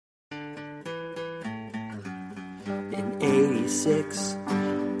In 86,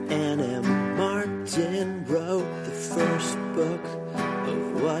 Anna Martin wrote the first book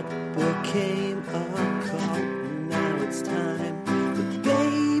of what became a cult. Now it's time for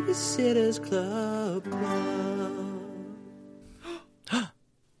Babysitter's Club.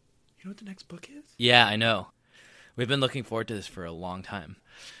 You know what the next book is? Yeah, I know. We've been looking forward to this for a long time.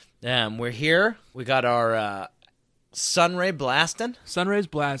 We're here. We got our sunray blasting. Sunray's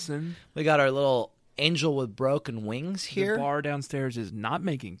blasting. We got our little angel with broken wings here. The bar downstairs is not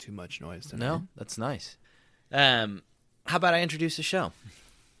making too much noise tonight. No, that's nice. How about I introduce the show?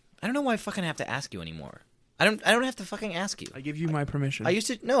 I don't know why I fucking have to ask you anymore. I don't have to fucking ask you. I give you my permission. I used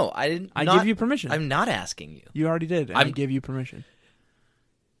to. No, I didn't. I give you permission. I'm not asking you. You already did. I give you permission.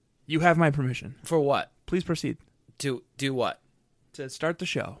 You have my permission. For what? Please proceed. To do what? To start the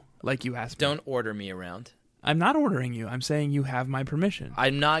show, like you asked me. Don't order me around. I'm not ordering you. I'm saying you have my permission.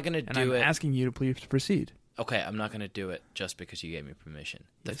 I'm not going to and do I'm it. asking you to please proceed. Okay, I'm not going to do it just because you gave me permission.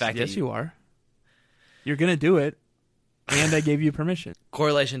 Yes, you are. You're going to do it, and I gave you permission.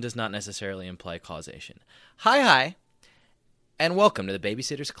 Correlation does not necessarily imply causation. Hi, and welcome to the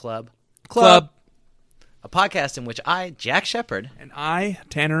Babysitter's Club. A podcast in which I, Jack Shepard, and I,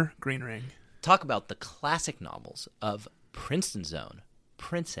 Tanner Greenring, talk about the classic novels of Princeton's own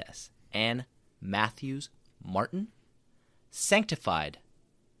Princess Anne Matthews Martin, Sanctified,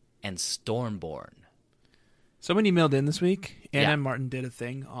 and Stormborn. Somebody emailed in this week. Anna Yeah. Martin did a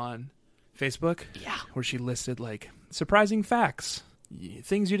thing on Facebook Yeah. where she listed, like, surprising facts,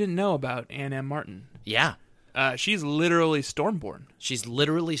 things you didn't know about Anne M. Martin. Yeah. She's literally Stormborn. She's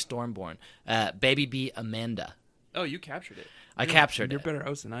literally Stormborn. Baby B. Amanda. Oh, you captured it. I captured You're it. a better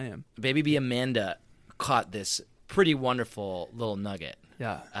host than I am. Baby B. Amanda caught this pretty wonderful little nugget.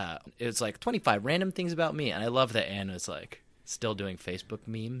 Yeah. It was like 25 random things about me, and I love that Anne was like still doing Facebook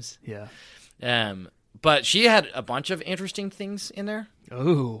memes. Yeah. But she had a bunch of interesting things in there.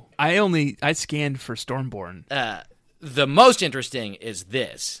 Oh. I scanned for Stormborn. The most interesting is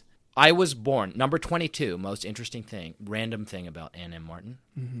this. I was born, number 22, most interesting thing, random thing about Anne M. Martin.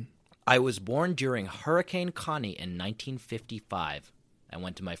 Mm-hmm. I was born during Hurricane Connie in 1955. I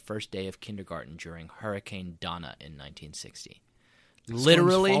went to my first day of kindergarten during Hurricane Donna in 1960.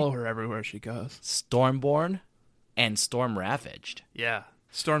 Literally, Storms follow her everywhere she goes. Stormborn and Storm Ravaged. Yeah.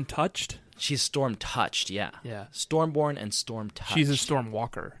 Storm touched? She's Storm Touched, yeah. Yeah. Stormborn and Storm Touched. She's a storm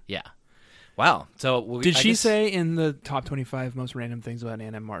walker. Yeah. Wow. So Did she say in the top 25 most random things about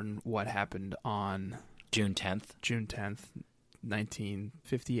Anne M. Martin what happened on June 10th? June 10th,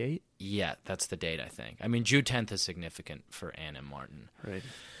 1958? Yeah, that's the date, I think. I mean, June 10th is significant for Anne M. Martin.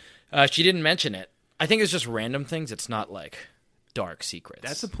 Right. She didn't mention it. I think it's just random things. It's not like dark secrets.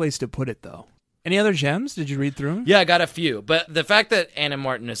 That's a place to put it, though. Any other gems? Did you read through them? Yeah, I got a few. But the fact that Anne M.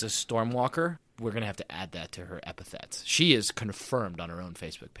 Martin is a stormwalker, we're going to have to add that to her epithets. She is confirmed on her own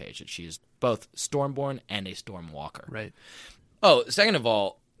Facebook page that she is both Stormborn and a Stormwalker. Right. Oh, second of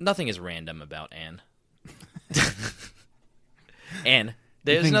all, nothing is random about Anne. Anne.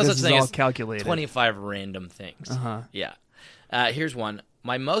 There's no such thing as calculated. 25 random things. Uh-huh. Yeah. Here's one.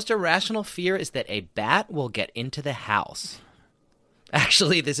 My most irrational fear is that a bat will get into the house.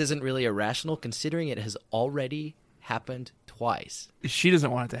 Actually, this isn't really irrational considering it has already happened twice. She doesn't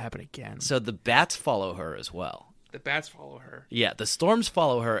want it to happen again. So the bats follow her as well. The bats follow her. Yeah, the storms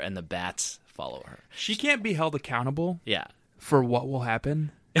follow her and the bats follow her. She can't be held accountable Yeah. for what will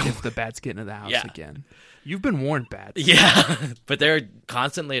happen if the bats get into the house Yeah. again. You've been warned, bats. Yeah, but they're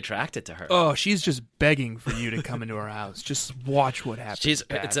constantly attracted to her. Oh, she's just begging for you to come into her house. Just watch what happens. It's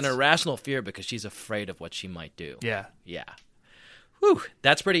bats. an irrational fear because she's afraid of what she might do. Yeah. Yeah. Whew,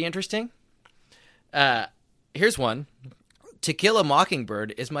 that's pretty interesting. Here's one. To Kill a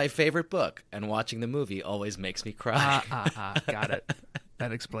Mockingbird is my favorite book, and watching the movie always makes me cry. Got it.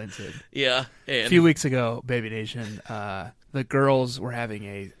 That explains it. Yeah. A few weeks ago, Baby Nation, the girls were having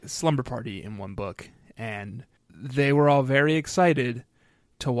a slumber party in one book, and they were all very excited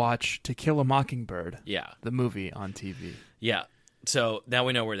to watch To Kill a Mockingbird, Yeah. the movie on TV. Yeah. So now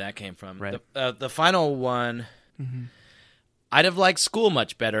we know where that came from. Right. The final one, I'd have liked school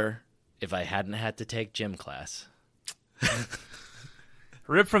much better if I hadn't had to take gym class.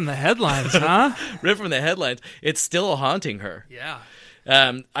 Rip from the headlines, huh? Ripped from the headlines. It's still haunting her. Yeah.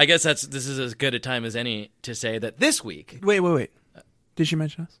 I guess this is as good a time as any to say that this week. Wait. Did she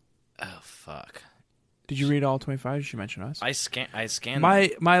mention us? Oh fuck! Did you read all 25? Did she mention us? I scanned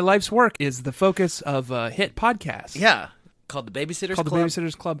My life's work is the focus of a hit podcast. Yeah, called the Babysitter's Called Club. the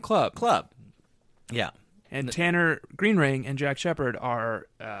Babysitter's Club. Yeah. And Tanner Greenring and Jack Shepard are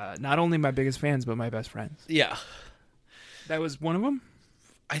not only my biggest fans, but my best friends. Yeah. That was one of them?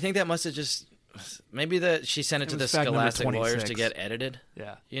 I think that must have just Maybe she sent it to the was fact number Scholastic lawyers to 26. get edited,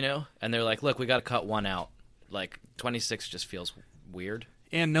 Yeah. you know? And they're like, look, we got to cut one out. Like, 26 just feels weird.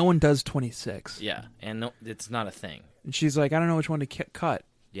 And no one does 26. Yeah, and no, it's not a thing. And she's like, I don't know which one to cut.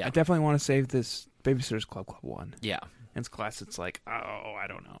 Yeah. I definitely want to save this Babysitter's Club one. Yeah, And class, it's like, oh, I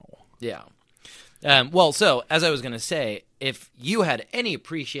don't know. yeah. Well, so, as I was going to say, if you had any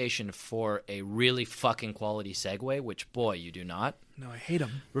appreciation for a really fucking quality segue, which, boy, you do not. No, I hate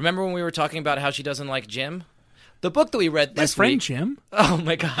him. Remember when we were talking about how she doesn't like Jim? The book that we read My this friend week... Jim. Oh,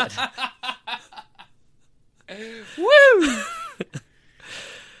 my God. Woo!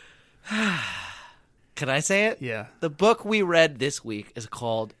 Can I say it? Yeah. The book we read this week is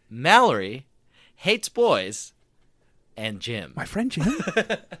called Mallory Hates Boys and Jim. My friend Jim?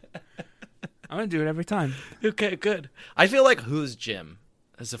 I'm going to do it every time. Okay, good. I feel like Who's Jim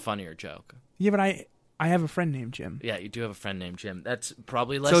is a funnier joke. Yeah, but I have a friend named Jim. Yeah, you do have a friend named Jim. That's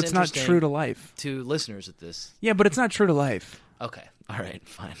probably less So it's not interesting true to life. to listeners at this. Yeah, but it's not true to life. Okay, all right,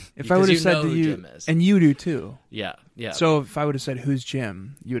 fine. If Because I would have you said know to who you, Jim is. and you do too. Yeah. So if I would have said, who's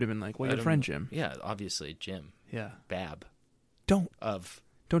Jim? You would have been like, well, your friend Jim. Yeah, obviously Jim Yeah. Bab Don't of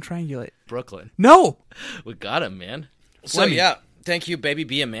triangulate. Brooklyn. No! We got him, man. So Fleming. yeah, thank you, Baby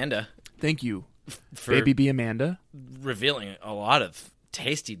B Amanda, Thank you, for Baby B Amanda. revealing a lot of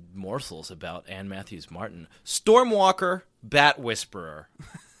tasty morsels about Anne Matthews Martin. Stormwalker, Bat Whisperer.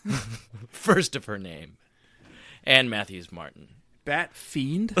 First of her name. Anne Matthews Martin. Bat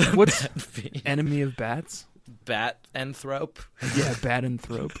Fiend? What's Fiend. enemy of bats? Bat Anthrope. Yeah, Bat and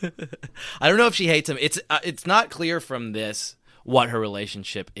Thrope. I don't know if she hates him. It's not clear from this what her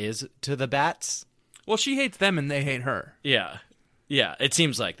relationship is to the bats. Well, she hates them and they hate her. Yeah. Yeah, it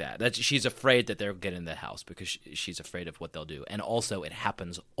seems like that. That she's afraid that they'll get in the house because she's afraid of what they'll do. And also, it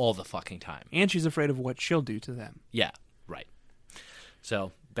happens all the fucking time. And she's afraid of what she'll do to them. Yeah, right.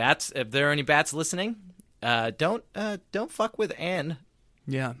 So, bats, if there are any bats listening, don't fuck with Anne.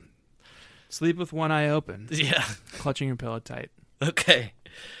 Yeah. Sleep with one eye open. Yeah. Clutching your pillow tight. Okay.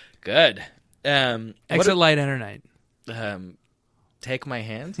 Good. Exit light, enter night. Take my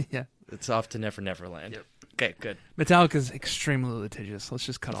hand. Yeah. It's off to Never Neverland. Yep. Okay, good. Metallica's extremely litigious. Let's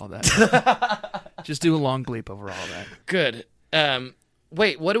just cut all that. Just do a long bleep over all that. Good.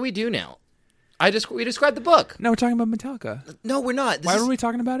 Wait, what do we do now? We described the book. No, we're talking about Metallica. No, we're not. Why were we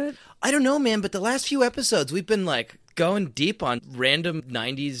talking about it? I don't know, man, but the last few episodes we've been like going deep on random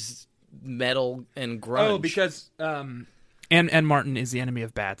 90s metal and grunge. Oh, because Anne Martin is the enemy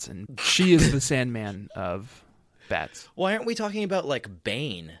of bats, and she is the Sandman of bats. Why aren't we talking about like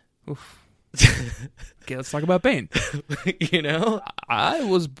Bane? Oof. Okay, let's talk about Bane. You know? I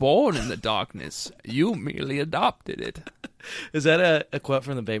was born in the darkness. You merely adopted it. Is that a quote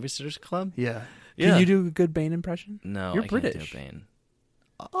from the Babysitters Club? Yeah. Yeah. Can you do a good Bane impression? No, You're I British. can't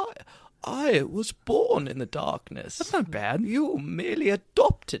do Bane. I was born in the darkness. That's not bad. You merely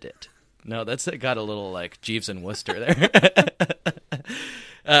adopted it. No, that's got a little like Jeeves and Wooster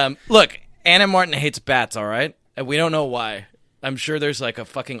there. Look, Anna Martin hates bats, all right? And we don't know why. I'm sure there's like a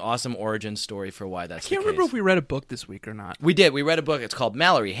fucking awesome origin story for why that's I can't the remember case. if we read a book this week or not. We did. We read a book. It's called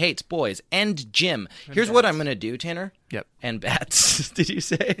Mallory Hates Boys and Jim. Here's what I'm going to do, Tanner. Yep. And bats. Did you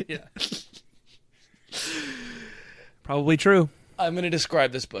say? Yeah. Probably true. I'm going to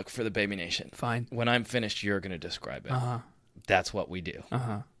describe this book for the Baby Nation. Fine. When I'm finished, you're going to describe it. Uh-huh. That's what we do.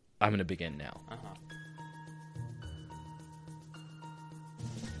 Uh-huh. I'm going to begin now.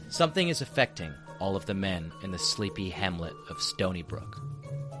 Something is affecting all of the men in the sleepy hamlet of Stonybrook.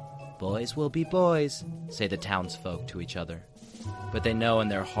 Boys will be boys, say the townsfolk to each other. But they know in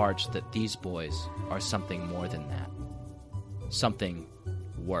their hearts that these boys are something more than that. Something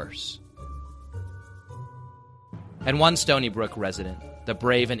worse. And one Stonybrook resident, the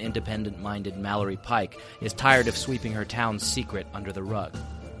brave and independent-minded Mallory Pike, is tired of sweeping her town's secret under the rug.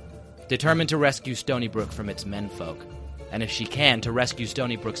 Determined to rescue Stonybrook from its menfolk, and if she can, to rescue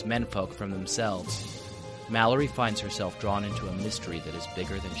Stonybrook's menfolk from themselves, Mallory finds herself drawn into a mystery that is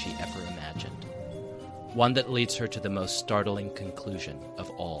bigger than she ever imagined. One that leads her to the most startling conclusion of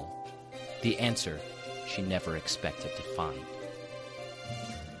all. The answer she never expected to find.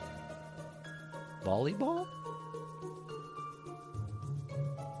 Volleyball?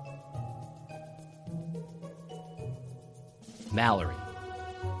 Mallory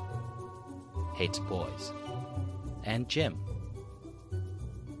hates boys. And Jim.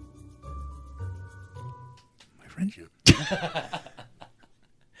 My friend Jim.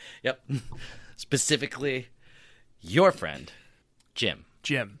 Yep. Specifically, your friend, Jim.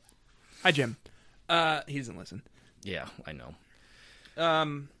 Jim. Hi, Jim. He doesn't listen. Yeah, I know.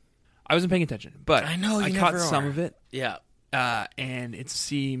 I wasn't paying attention, but I know, you I caught never some are. of it, Yeah. and it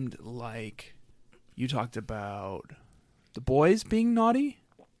seemed like You talked about the boys being naughty.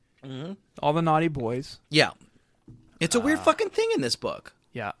 Mm-hmm. All the naughty boys. Yeah. It's a weird fucking thing in this book.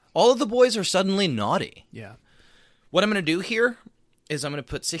 Yeah. All of the boys are suddenly naughty. Yeah. What I'm going to do here is I'm going to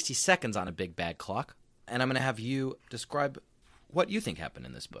put 60 seconds on a big bad clock, and I'm going to have you describe what you think happened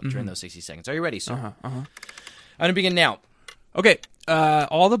in this book during those 60 seconds. Are you ready, sir? I'm going to begin now. Okay.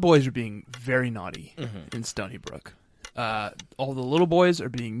 All the boys are being very naughty in Stony Brook. All the little boys are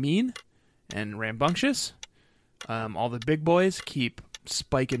being mean and rambunctious. All the big boys keep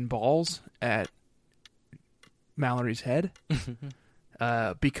spiking balls at Mallory's head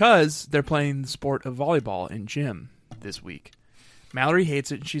because they're playing the sport of volleyball in gym this week. Mallory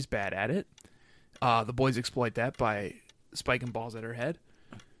hates it and she's bad at it. The boys exploit that by spiking balls at her head.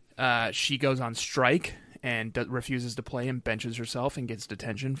 She goes on strike and refuses to play and benches herself and gets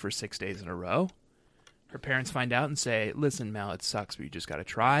detention for 6 days in a row. Her parents find out and say, listen, Mal, it sucks, but you just got to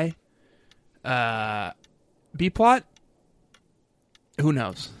try. B-plot? Who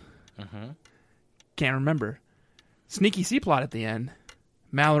knows? Can't remember. Sneaky C-plot at the end.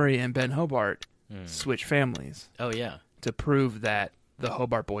 Mallory and Ben Hobart switch families Oh, yeah. to prove that the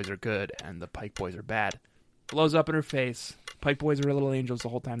Hobart boys are good and the Pike boys are bad. Blows up in her face. Pike boys are little angels the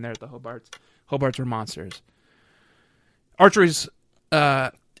whole time they're at the Hobarts. Hobarts are monsters. Archery's...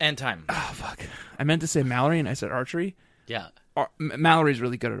 And time. Oh, fuck. I meant to say Mallory and I said archery. Yeah. Mallory's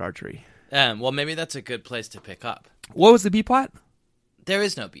really good at archery. Well, maybe that's a good place to pick up. What was the B-plot? There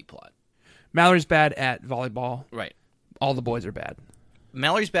is no B-plot. Mallory's bad at volleyball. Right. All the boys are bad.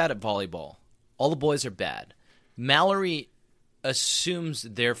 Mallory's bad at volleyball. All the boys are bad. Mallory assumes,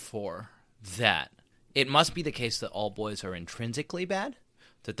 therefore, that it must be the case that all boys are intrinsically bad,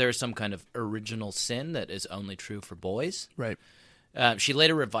 that there is some kind of original sin that is only true for boys. Right. She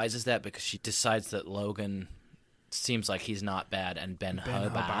later revises that because she decides that Logan seems like he's not bad, and Ben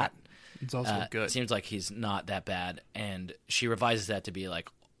Hobart It's also good. seems like he's not that bad, and she revises that to be like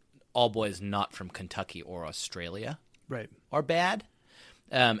all boys not from Kentucky or Australia Right. are bad.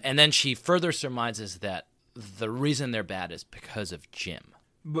 And then she further surmises that the reason they're bad is because of gym.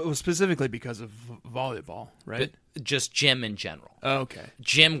 But specifically because of volleyball, right? But just gym in general. Oh, okay.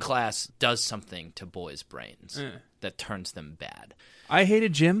 Gym class does something to boys' brains that turns them bad. I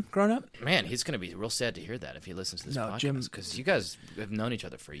hated gym growing up. Man, he's going to be real sad to hear that if he listens to this No, gym- podcast, because you guys have known each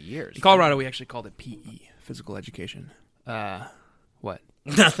other for years. In Colorado, we actually called it PE, physical education. What?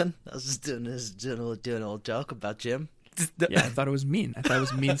 Nothing. I was just doing a little joke about gym. Yeah, I thought it was mean. I thought it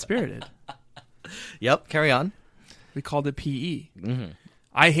was mean-spirited. Yep, carry on. We called it PE. Mm-hmm.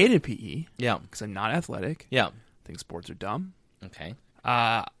 I hated PE Yeah. because I'm not athletic. Yeah. I think sports are dumb. Okay.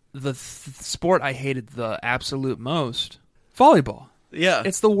 The sport I hated the absolute most, volleyball. Yeah.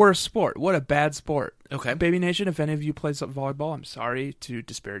 It's the worst sport. What a bad sport. Okay. Baby Nation, if any of you play some volleyball, I'm sorry to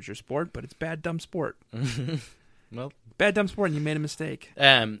disparage your sport, but it's bad, dumb sport. Well, Bad, dumb sport, and you made a mistake.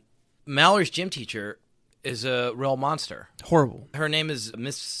 Mallory's gym teacher is a real monster. Horrible. Her name is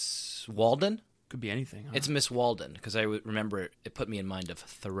Miss Walden. Could be anything. Huh? It's Miss Walden, because I remember it put me in mind of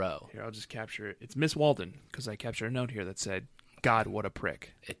Thoreau. Here, I'll just capture it. It's Miss Walden, because I captured a note here that said, God, what a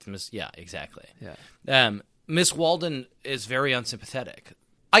prick. It's Miss, yeah, exactly. Yeah. Miss Walden is very unsympathetic.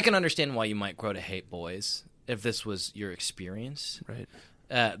 I can understand why you might grow to hate boys if this was your experience. Right.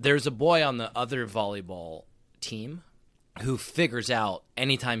 There's a boy on the other volleyball team who figures out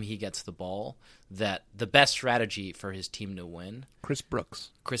anytime he gets the ball that the best strategy for his team to win, Chris Brooks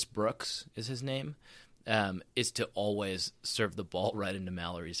is his name, is to always serve the ball right into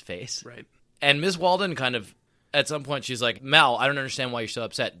Mallory's face. Right. And Miss Walden kind of, at some point, she's like, Mal, I don't understand why you're so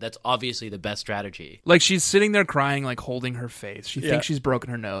upset. That's obviously the best strategy. Like, she's sitting there crying, like, holding her face. She Yeah. thinks she's broken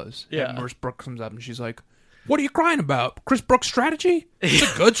her nose. Yeah. And Nurse Brooks comes up, and she's like, what are you crying about? Chris Brooks' strategy?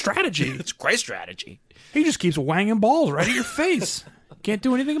 It's a good strategy. It's great strategy. He just keeps wanging balls right at your face. Can't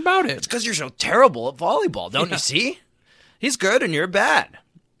do anything about it. It's because you're so terrible at volleyball, don't you see? He's good and you're bad.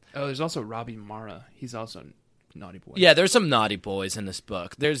 Oh, there's also Robbie Mara. He's also a naughty boy. Yeah, there's some naughty boys in this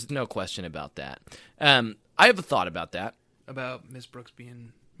book. There's no question about that. I have a thought about that. About Miss Brooks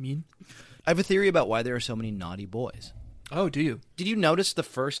being mean? I have a theory about why there are so many naughty boys. Oh, do you? Did you notice the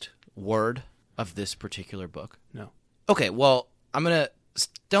first word of this particular book? No. Okay, well,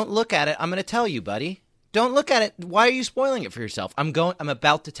 don't look at it. I'm going to tell you, buddy. Don't look at it. Why are you spoiling it for yourself? I'm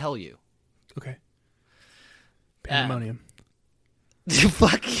about to tell you. Okay. Pandemonium.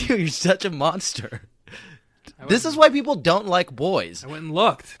 Fuck you. You're such a monster. This is why people don't like boys. I went and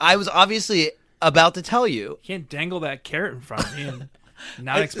looked. I was obviously about to tell you. You can't dangle that carrot in front of me and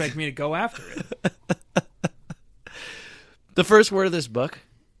not expect me to go after it. The first word of this book,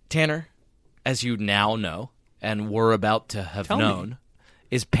 Tanner, as you now know, and were about to have known,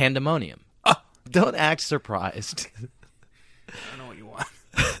 is pandemonium. Don't act surprised. I don't know what you want.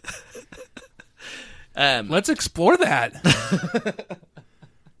 Let's Let's explore that.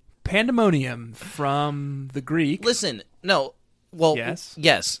 Pandemonium from the Greek listen. No, well,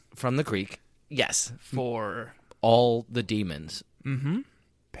 Yes. from the Greek. Yes, for all the demons.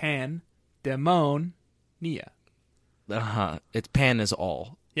 Pandemonia. It's pan is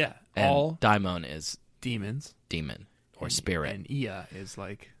all, Yeah, and all daimon is demons demon or spirit. and Ia is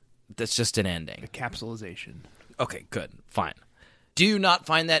like That's just an a ending. capsulization. Okay, good, fine. Do you not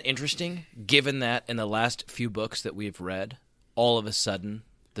find that interesting, given that in the last few books that we've read, all of a sudden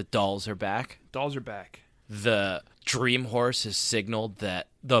the dolls are back? Dolls are back. The Dream Horse has signaled that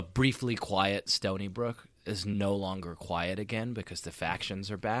the briefly quiet Stony Brook is no longer quiet again because the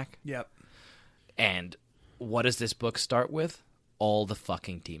factions are back. Yep. And what does this book start with? All the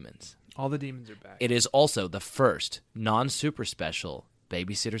fucking demons. All the demons are back. It is also the first non-super special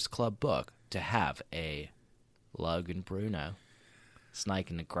Babysitter's Club book to have a Logan Bruno, Snake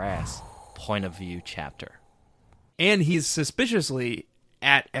in the Grass, point of view chapter. And he's suspiciously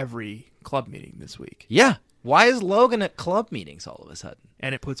at every club meeting this week. Yeah. Why is Logan at club meetings all of a sudden?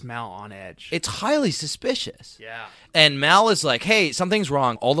 And it puts Mal on edge. It's highly suspicious. Yeah. And Mal is like, hey, something's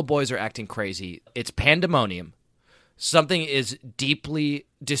wrong. All the boys are acting crazy. It's pandemonium. Something is deeply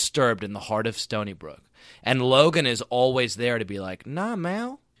disturbed in the heart of Stony Brook. And Logan is always there to be like, nah,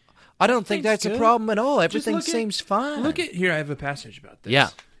 Mal, I don't think that's good. a problem at all. Just Everything look at- seems fine. Look at here. I have a passage about this. Yeah.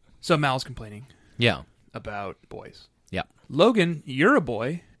 So Mal's complaining Yeah. about boys. Yeah. Logan, you're a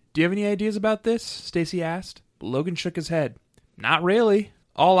boy. Do you have any ideas about this? Stacy asked. Logan shook his head. Not really.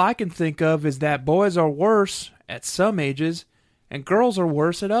 All I can think of is that boys are worse at some ages and girls are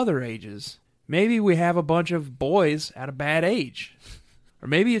worse at other ages. Maybe we have a bunch of boys at a bad age. Or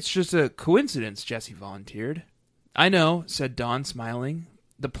maybe it's just a coincidence, Jesse volunteered. I know, said Dawn, smiling.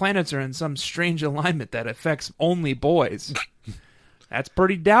 The planets are in some strange alignment that affects only boys. That's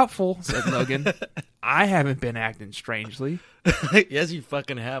pretty doubtful, said Logan. I haven't been acting strangely. Yes, you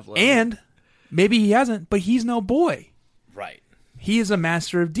fucking have, Logan. And maybe he hasn't, but he's no boy. Right. He is a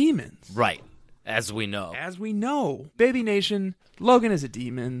master of demons. Right. As we know. As we know. Baby Nation, Logan is a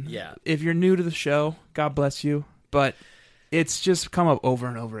demon. Yeah. If you're new to the show, God bless you. But it's just come up over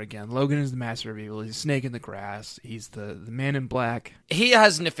and over again. Logan is the master of evil. He's a snake in the grass. He's the man in black. He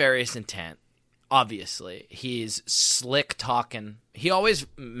has nefarious intent, obviously. He's slick talking. He always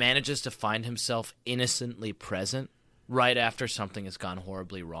manages to find himself innocently present right after something has gone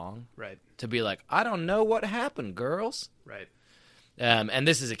horribly wrong. Right. To be like, I don't know what happened, girls. Right. And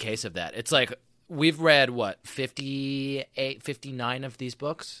this is a case of that. It's like, we've read, 58, 59 of these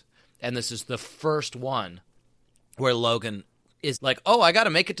books? And this is the first one where Logan is like, oh, I got to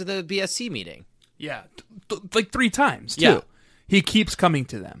make it to the BSC meeting. Yeah. Like 3 times, too. Yeah. He keeps coming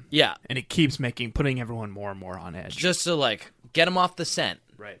to them. Yeah. And it keeps putting everyone more and more on edge. Just to, like, get him off the scent.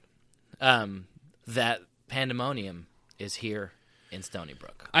 Right. That pandemonium is here in Stony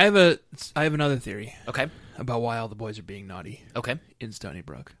Brook. I have another theory Okay. about why all the boys are being naughty Okay. in Stony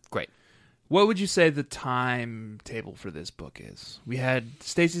Brook. Great. What would you say the timetable for this book is? We had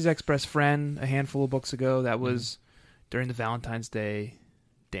Stacy's Ex-Best Friend a handful of books ago. That was during the Valentine's Day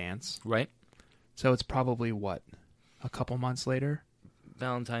dance. Right. So it's probably, what, a couple months later?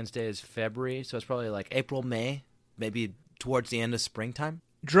 Valentine's Day is February, so it's probably like April, May, maybe towards the end of springtime.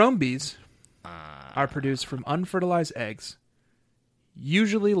 Drone bees are produced from unfertilized eggs,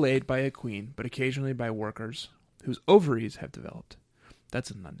 usually laid by a queen, but occasionally by workers whose ovaries have developed.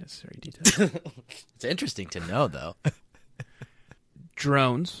 That's an unnecessary detail. It's interesting to know, though.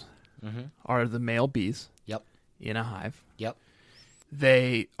 Drones are the male bees Yep. in a hive. Yep.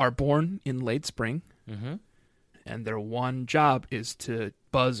 They are born in late spring, Mm-hmm. and their one job is to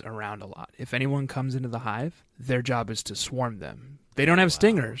buzz around a lot. If anyone comes into the hive, their job is to swarm them. They don't have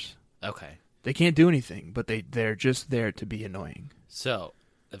stingers. Okay. They can't do anything, but they're just there to be annoying. So,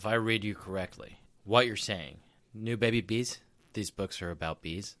 if I read you correctly, what you're saying, new baby bees, these books are about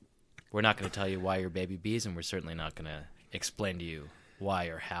bees. We're not going to tell you why you're baby bees, and we're certainly not going to explain to you why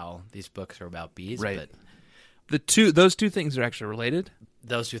or how these books are about bees. Right. But Those two things are actually related.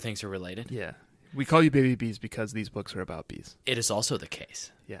 those two things are related. Yeah. We call you baby bees because these books are about bees. It is also the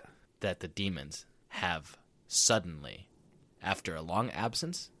case Yeah. that the demons have suddenly, after a long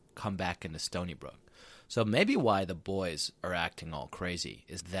absence, come back into Stony Brook. So maybe why the boys are acting all crazy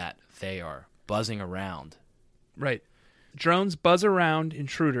is that they are buzzing around. Right. Drones buzz around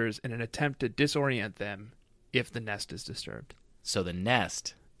intruders in an attempt to disorient them if the nest is disturbed. So the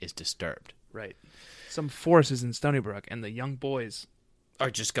nest is disturbed. Right. Some force is in Stony Brook, and the young boys... Are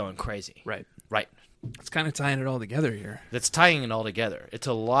just going crazy. Right. Right. It's kind of tying it all together here. That's tying it all together. It's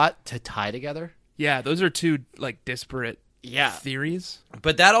a lot to tie together, Yeah, those are two like disparate Yeah. theories.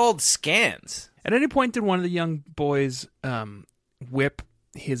 But that all scans. At any point, did one of the young boys whip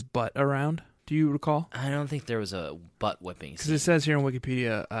his butt around? Do you recall? I don't think there was a butt whipping Because scene. it says here on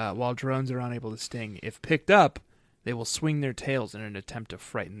Wikipedia, while drones are unable to sting, if picked up, they will swing their tails in an attempt to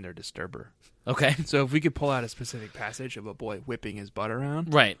frighten their disturber. Okay. So if we could pull out a specific passage of a boy whipping his butt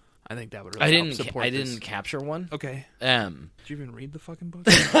around, Right. I think that would really help support I this. didn't capture one. Okay. Did Did you even read the fucking book?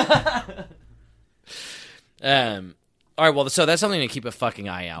 All right, well, so that's something to keep a fucking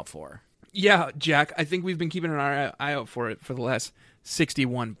eye out for. Yeah, Jack. I think we've been keeping an eye out for it for the last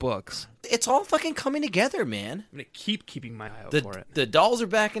 61 books. It's all fucking coming together, man. I'm going to keep keeping my eye out The, for it. the dolls are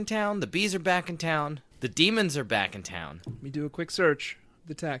back in town. The bees are back in town. The demons are back in town. Let me do a quick search.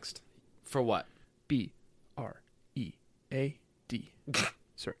 The text. For what? B-R-E-A-D.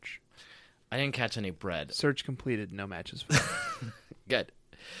 Search. I didn't catch any bread. Search completed. No matches found. Good.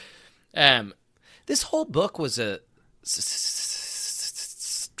 This whole book was a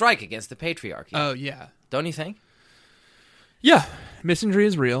strike against the patriarchy. Oh, yeah. Don't you think? Yeah. Misandry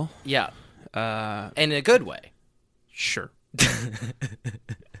is real. Yeah. In a good way. Sure.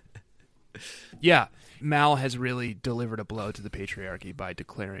 Yeah. Mal has really delivered a blow to the patriarchy by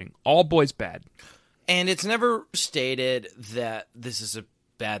declaring all boys bad. And it's never stated that this is a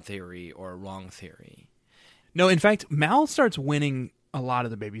bad theory or a wrong theory. No, in fact, Mal starts winning a lot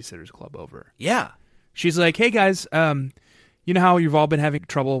of the Babysitters Club over. Yeah. She's like, hey, guys, you know how you've all been having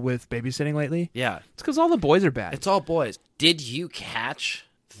trouble with babysitting lately? Yeah. It's because all the boys are bad. It's all boys. Did you catch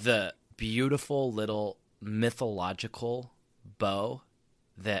the beautiful little mythological bow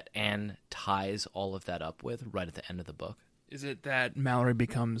that Anne ties all of that up with right at the end of the book? Is it that Mallory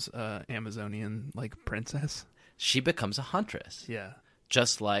becomes an Amazonian, like, princess? She becomes a huntress, Yeah.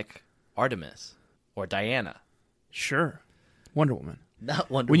 just like Artemis or Diana. Sure. Wonder Woman. Not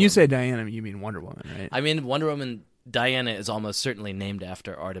Wonder When you Woman. say Diana, you mean Wonder Woman, right? I mean, Wonder Woman Diana is almost certainly named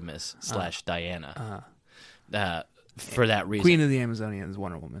after Artemis / Diana. For that reason. Queen of the Amazonians,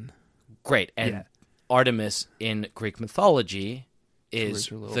 Wonder Woman. Great. And Yeah. Artemis in Greek mythology is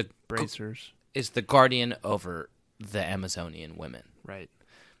Her little the bracers. is the guardian over the Amazonian women. Right.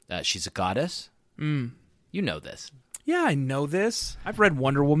 She's a goddess. You know this. Yeah, I know this. I've read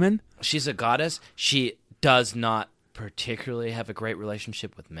Wonder Woman. She's a goddess. She does not particularly have a great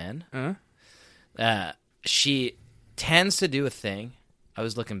relationship with men. She tends to do a thing. I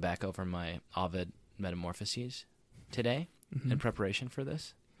was looking back over my Ovid Metamorphoses today in preparation for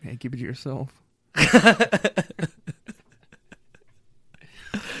this. Hey, keep it to yourself.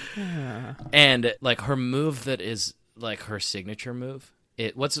 And like her move that is like her signature move.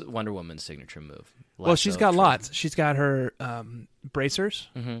 What's Wonder Woman's signature move? Well, she's Lasso, got trim. lots. She's got her bracers,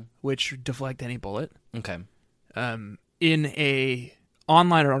 which deflect any bullet. Okay. In a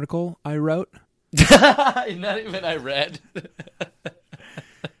online article I wrote, Not even I read.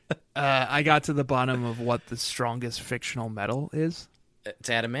 I got to the bottom of what the strongest fictional metal is. It's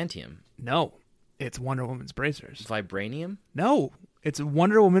adamantium. No, it's Wonder Woman's bracers. Vibranium? No, it's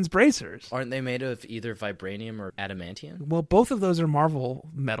Wonder Woman's bracers. Aren't they made of either vibranium or adamantium? Well, both of those are Marvel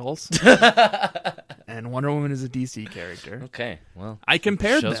metals, and Wonder Woman is a DC character. Okay, well, I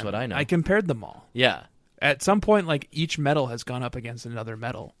compared shows them. what I know. I compared them all. Yeah. At some point, like each metal has gone up against another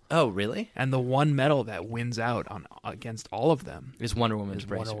metal, Oh, really? and the one metal that wins out on against all of them Is Wonder Woman's is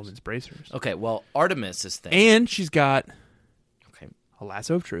bracers. Wonder Woman's bracers. Okay, well, Artemis' thing. And she's got Okay. a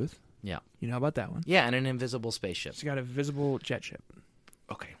lasso of truth. Yeah. You know about that one? Yeah, and an invisible spaceship. She's got a visible jet ship.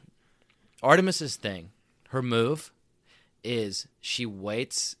 Okay. Artemis's thing, her move is she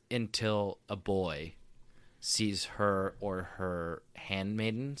waits until a boy sees her or her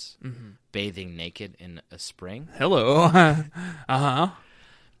handmaidens bathing naked in a spring. Hello. Uh-huh.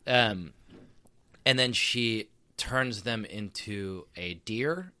 And then she turns them into a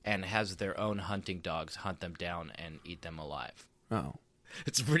deer and has their own hunting dogs hunt them down and eat them alive. Oh,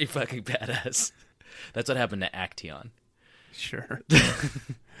 It's pretty fucking badass. That's what happened to Actaeon. sure.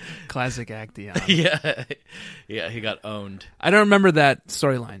 Classic Actaeon. Yeah, he got owned. I don't remember that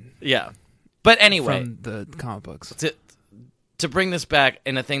storyline Yeah. But anyway, from the comic books. to bring this back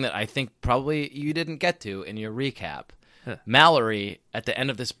in a thing that I think probably you didn't get to in your recap, Huh. Mallory at the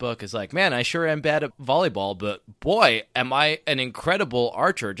end of this book is like, man, I sure am bad at volleyball, but boy, am I an incredible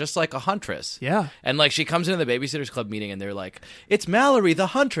archer, just like a huntress. Yeah. And like she comes into the Babysitters Club meeting and they're like, it's Mallory, the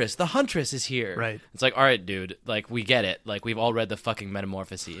huntress. The huntress is here. Right. It's like, all right, dude, like we get it. Like we've all read the fucking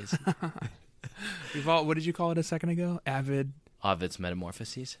Metamorphoses. We've all, what did you call it a second ago? Ovid's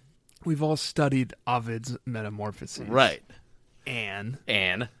Metamorphoses. We've all studied Ovid's Metamorphoses. Right. And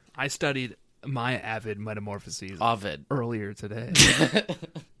And I studied my Avid Metamorphoses Ovid. earlier today.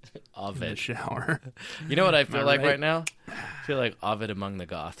 the Ovid. shower. You know what I feel I like right? right now? I feel like Ovid among the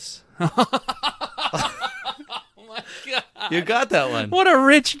Goths. Oh my god! You got that one. What a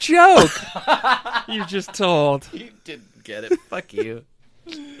rich joke you just told. You didn't get it. Fuck you.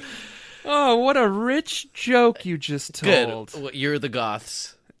 Oh, what a rich joke you just told. Good. Well, you're the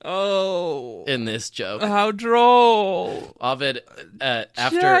Goths Oh, in this joke. how droll. Ovid,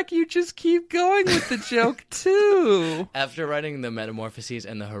 after Jack, you just keep going with the joke too. after writing the Metamorphoses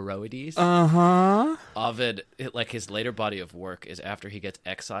and the Heroides, Uh-huh. Ovid, his later body of work is after he gets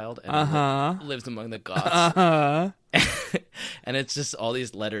exiled and Uh-huh. lives among the Goths. Uh-huh. And it's just all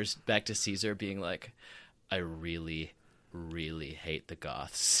these letters back to Caesar being like, I really, really hate the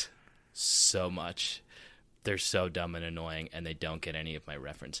Goths so much. They're so dumb and annoying, and they don't get any of my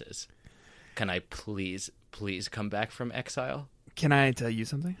references. Can I please come back from exile? Can I tell you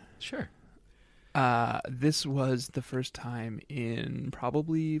something? Sure. This was the first time in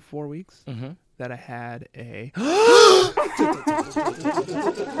probably 4 weeks Mm-hmm. that I had a...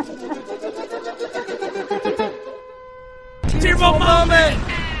 Tearful moment!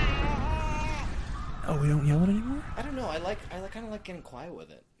 Oh, we don't yell it anymore? I don't know. I kind of like getting quiet with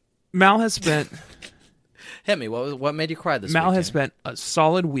it. Mal has spent... Hit me. What made you cry this Mal week? has spent a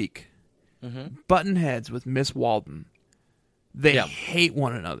solid week button heads with Miss Walden. They Yeah. hate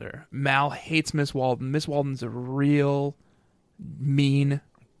one another. Mal hates Miss Walden. Miss Walden's a real mean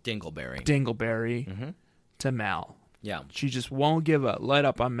Dingleberry. dingleberry to Mal. Yeah. She just won't give a let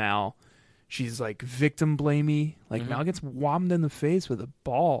up on Mal. She's like victim blamey. Like Mal gets whopped in the face with a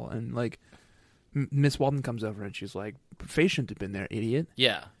ball, and like Miss Walden comes over and she's like, "Face shouldn't have been there, idiot."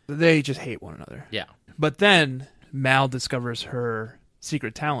 Yeah. They just hate one another. Yeah. But then Mal discovers her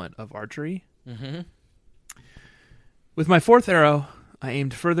secret talent of archery. Mm-hmm. With my fourth arrow, I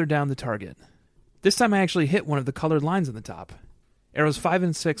aimed further down the target. This time I actually hit one of the colored lines on the top. Arrows 5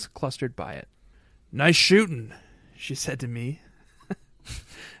 and 6 clustered by it. "Nice shooting," she said to me.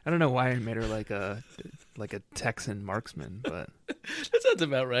 I don't know why I made her like a Texan marksman, but That sounds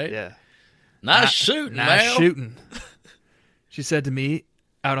about right. yeah. Nice shooting, Nice Mal. shooting, she said to me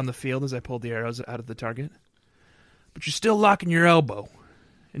out on the field as I pulled the arrows out of the target. "But you're still locking your elbow.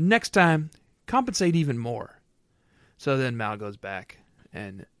 And next time, compensate even more." So then Mal goes back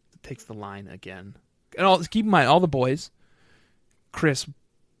and takes the line again. And keep in mind, all the boys, Chris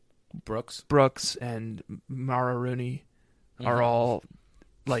Brooks and Mara Rooney, are all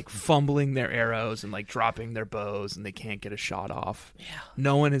like fumbling their arrows and like dropping their bows, and they can't get a shot off. Yeah.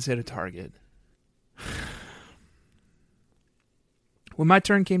 No one has hit a target. When my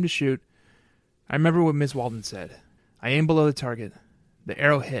turn came to shoot, I remember what Miss Walden said. I aimed below the target. The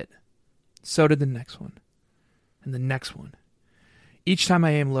arrow hit. So did the next one. And the next one. Each time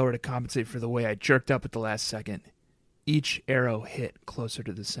I aimed lower to compensate for the way I jerked up at the last second, each arrow hit closer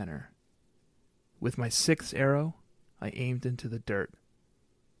to the center. With my sixth arrow, I aimed into the dirt.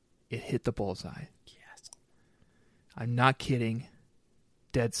 It hit the bullseye. Yes. I'm not kidding.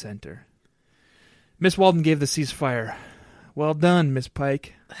 Dead center. Miss Walden gave the ceasefire. "Well done, Miss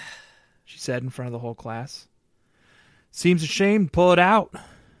Pike," she said in front of the whole class. "Seems a shame to pull it out.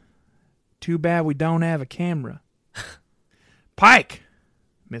 Too bad we don't have a camera." "Pike!"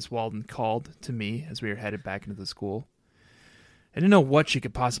 Miss Walden called to me as we were headed back into the school. I didn't know what she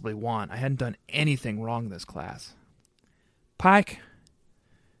could possibly want. I hadn't done anything wrong this class. "Pike,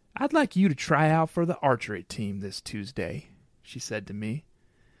 I'd like you to try out for the archery team this Tuesday," she said to me.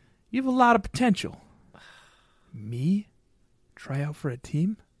 "You have a lot of potential." Me? Try out for a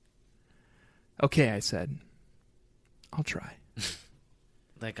team? "Okay," I said. "I'll try."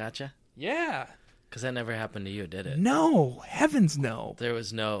 That gotcha? Yeah. Because that never happened to you, did it? No. Heavens no. There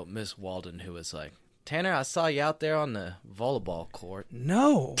was no Miss Walden who was like, "Tanner, I saw you out there on the volleyball court."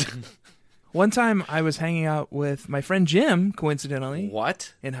 No. One time I was hanging out with my friend Jim, coincidentally,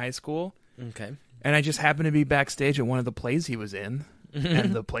 What? in high school, Okay. and I just happened to be backstage at one of the plays he was in,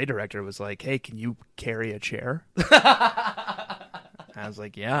 and the play director was like, "Hey, can you carry a chair?" I was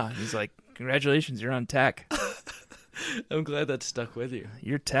like, "Yeah." He's like, "Congratulations, you're on tech. I'm glad that stuck with you.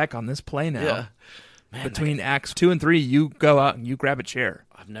 You're tech on this play now." Yeah. Man, Between acts 2 and 3, you go out and you grab a chair.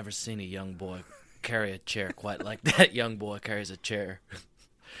 I've never seen a young boy carry a chair quite like that young boy carries a chair.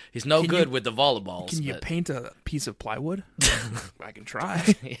 He's no Can good you- with the volleyballs. Can you but- paint a piece of plywood? I can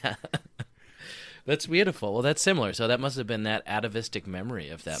try. Yeah. That's beautiful. Well, that's similar. So that must have been that atavistic memory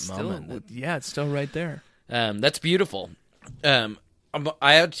of that moment. Yeah, it's still right there. That's beautiful. I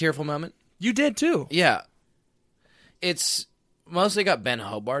had a tearful moment. You did too. Yeah. It's mostly got Ben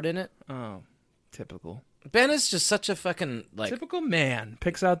Hobart in it. Oh, typical. Ben is just such a fucking, like, Typical man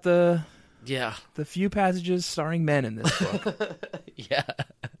picks out the yeah. few passages starring men in this book. Yeah.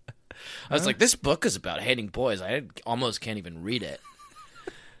 I was like, this book is about hating boys. I almost can't even read it.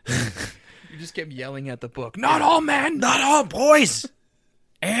 You just kept yelling at the book. Not all men. Not all boys.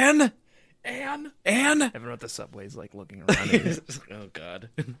 Anne. Everyone at the subway's like looking around at you. Oh God.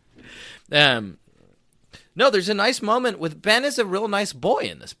 No, there's a nice moment with Ben is a real nice boy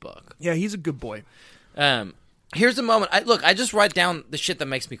in this book. Yeah, he's a good boy. Here's the moment. I just write down the shit that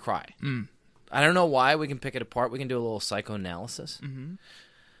makes me cry. I don't know why. We can pick it apart. We can do a little psychoanalysis. Mm-hmm.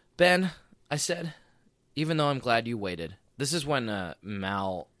 Ben, I said, even though I'm glad you waited. This is when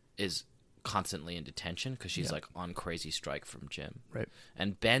Mal is constantly in detention because she's like on crazy strike from Jim. Right.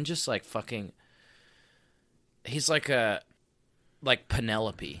 And Ben just like fucking. He's like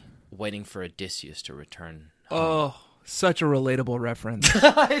Penelope waiting for Odysseus to return. Oh, such a relatable reference.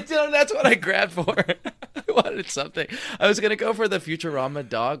 I don't. That's what I grabbed for. I wanted something. I was gonna go for the Futurama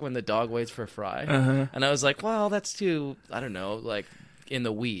dog when the dog waits for Fry, and I was like, well, that's too. I don't know, like in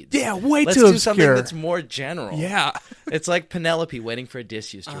the weeds. Yeah, way Let's too do obscure. something that's more general. Yeah, it's like Penelope waiting for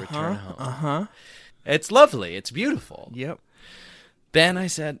Odysseus to return home. It's lovely. It's beautiful. Yep. Ben, I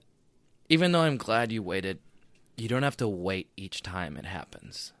said, even though I'm glad you waited, you don't have to wait each time it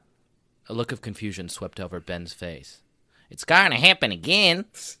happens. A look of confusion swept over Ben's face. It's gonna happen again.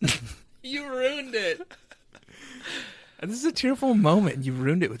 You ruined it. And this is a tearful moment. You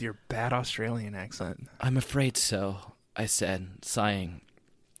ruined it with your bad Australian accent. I'm afraid so, I said, sighing.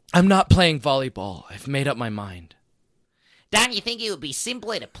 I'm not playing volleyball. I've made up my mind. Don't you think it would be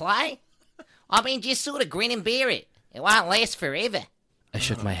simpler to play? I mean, just sort of grin and bear it. It won't last forever. I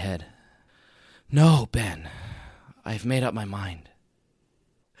shook my head. No, Ben. I've made up my mind,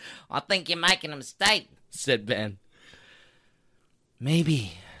 I think you're making a mistake, said Ben.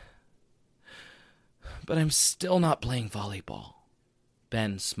 Maybe. But I'm still not playing volleyball.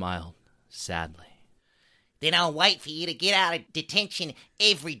 Ben smiled sadly. Then I'll wait for you to get out of detention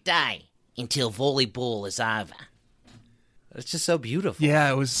every day until volleyball is over. It's just so beautiful.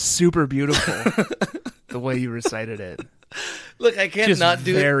 Yeah, it was super beautiful. The way you recited it. Look, I can't Just not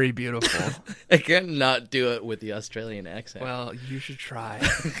do very it. beautiful. I can't not do it with the Australian accent. Well, you should try.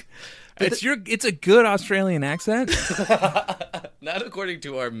 It's a good Australian accent. Not according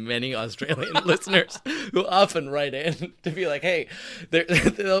to our many Australian listeners who often write in to be like, hey,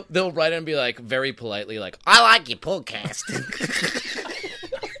 they'll write in and be like, very politely, like, I like your podcast.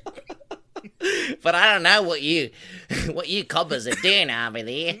 But I don't know what you coppers are doing over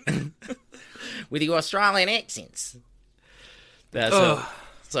there with your Australian accents.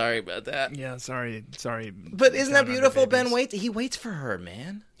 Sorry about that. Yeah, sorry. But isn't that beautiful? Ben waits. He waits for her,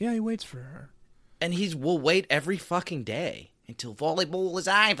 man. Yeah, he waits for her. And will wait every fucking day until volleyball is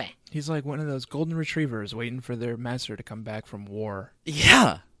over. He's like one of those golden retrievers waiting for their master to come back from war.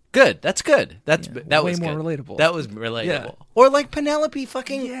 Yeah. Good. That's good. That way was more good. relatable. That was relatable. Yeah. Or like Penelope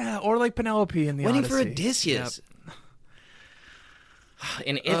fucking... Yeah, or like Penelope in the waiting Odyssey. for Odysseus. Yep.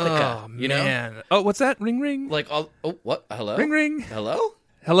 In Ithaca, oh, you know? Man. Oh, what's that? Ring, ring. Like, what? Hello? Ring, ring. Hello?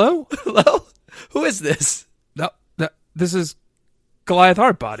 Hello? Hello? Who is this? No, this is Goliath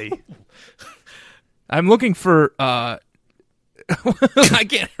Heartbody. I'm looking for, I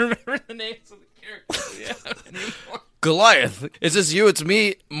can't remember the names of the characters we have anymore. Goliath. Is this you? It's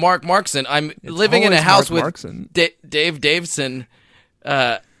me, Mark Markson. I'm living in a house with Dave Daveson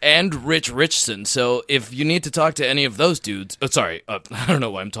and Rich Richson. So if you need to talk to any of those dudes... I don't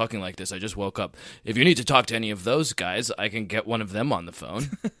know why I'm talking like this. I just woke up. If you need to talk to any of those guys, I can get one of them on the phone.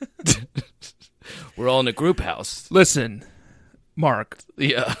 We're all in a group house. Listen, Mark.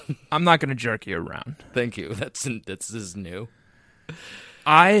 Yeah. I'm not going to jerk you around. Thank you. This is new.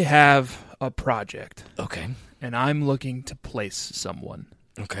 I have a project. Okay. And I'm looking to place someone.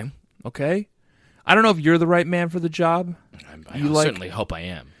 Okay. Okay? I don't know if you're the right man for the job. I certainly hope I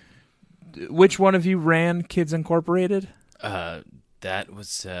am. Which one of you ran Kids Incorporated? That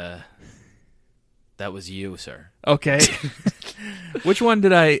was you, sir. Okay. Which one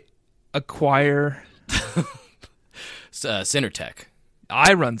did I acquire? Cinertech.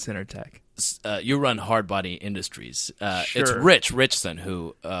 I run Cinertech. You run Hardbody Industries. Sure. It's Rich Richson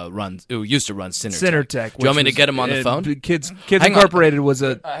who used to run Cinertech. Cinertech. Do you want me to get him on the phone? Kids Incorporated was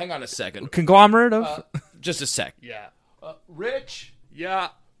a hang on a second. Conglomerate of. Just a sec. Yeah. Rich. Yeah.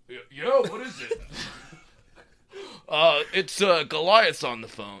 Yo, what is it? It's Goliath on the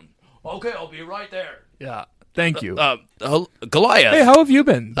phone. Okay, I'll be right there. Yeah. Thank you. Goliath. Hey, how have you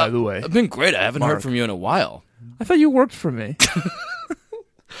been? By the way, I've been great. I haven't Mark. heard from you in a while. I thought you worked for me.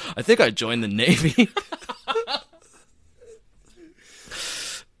 I think I joined the Navy.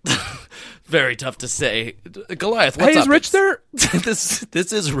 Very tough to say. Goliath, what's up? Hey, is Rich there?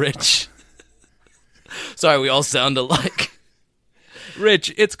 This is Rich. Sorry, we all sound alike.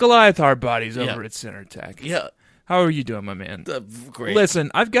 Rich, it's Goliath Hardbodies over at Center Tech. Yeah. How are you doing, my man? Great.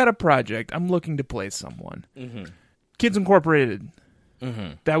 Listen, I've got a project. I'm looking to play someone. Kids Incorporated.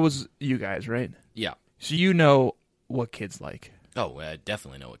 That was you guys, right? Yeah. So you know what kids like. Oh, I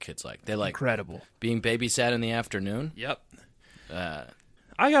definitely know what kids like. They like Incredible. being babysat in the afternoon. Yep.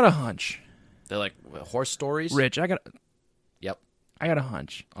 I got a hunch. They like horse stories. Rich, I got a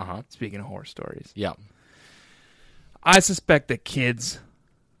hunch. Uh-huh. Speaking of horror stories. Yeah. I suspect that kids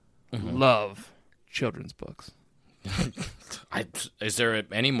love children's books. Is there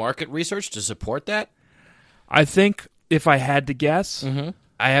any market research to support that? I think if I had to guess,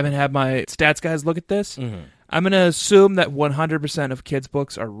 I haven't had my stats guys look at this. I'm going to assume that 100% of kids'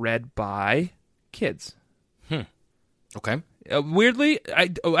 books are read by kids. Okay. Weirdly,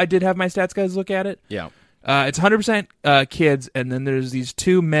 I did have my stats guys look at it. Yeah. It's 100% kids, and then there's these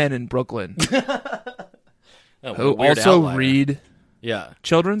two men in Brooklyn who also read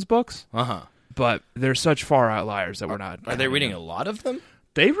children's books. But they're such far outliers that we're not. Are they reading a lot of them?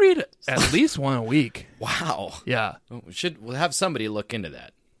 They read at least one a week. Wow. Yeah. We'll have somebody look into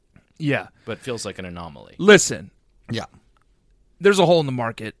that. Yeah. But it feels like an anomaly. Listen. Yeah. There's a hole in the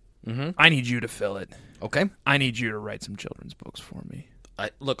market. I need you to fill it. Okay. I need you to write some children's books for me.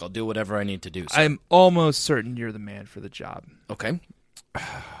 Look, I'll do whatever I need to do. I'm almost certain you're the man for the job. Okay.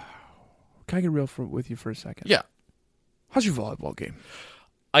 Can I get real with you for a second? Yeah. How's your volleyball game?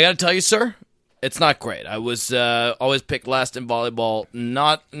 I got to tell you, sir, it's not great. I was always picked last in volleyball.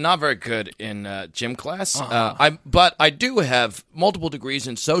 Not very good in gym class. But I do have multiple degrees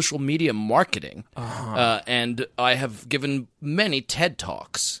in social media marketing, and I have given many TED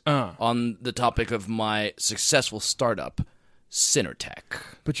Talks on the topic of my successful startup, Cinertech.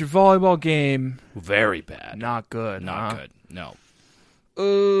 But your volleyball game, Very bad. not good. Not good. No.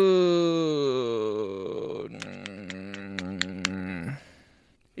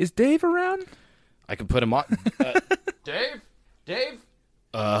 Is Dave around? I can put him on. Dave.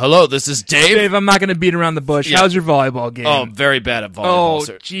 Hello, this is Dave. Dave, I'm not going to beat around the bush. Yeah. How's your volleyball game? Oh, very bad at volleyball, Oh,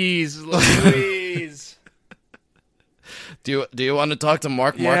 sir. jeez Louise. Do you want to talk to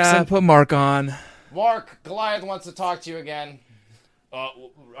Mark Yeah, Markson? put Mark on. Mark, Goliath wants to talk to you again.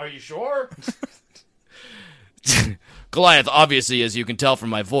 Are you sure? Goliath, obviously, as you can tell from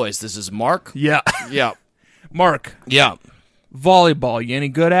my voice, this is Mark. Yeah. Yeah. Mark, Yeah. volleyball, you any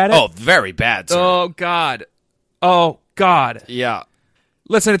good at it? Oh, very bad, sir. Oh, God. Oh, God. Yeah.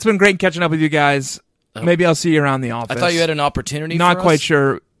 Listen, it's been great catching up with you guys. Maybe I'll see you around the office. I thought you had an opportunity Not for quite us.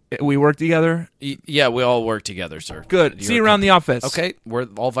 sure. We work together? Yeah, we all work together, sir. Good. See you around the office. Okay, we're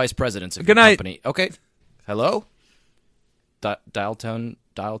all vice presidents of Good your night. company. Okay. Hello? Dial tone.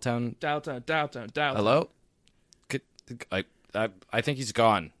 Downtown. Hello? I think he's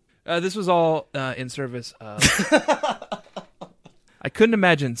gone. This was all in service of... I couldn't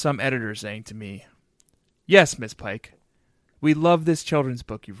imagine some editor saying to me, "Yes, Miss Pike, we love this children's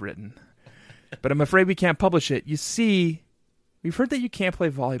book you've written, but I'm afraid we can't publish it. You see, we've heard that you can't play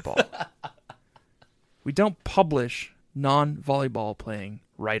volleyball. We don't publish non-volleyball playing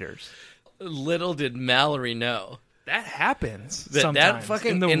writers." Little did Mallory know. That happens That sometimes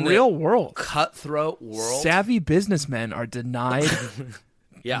fucking- in in the the real world. Cutthroat world. Savvy businessmen are denied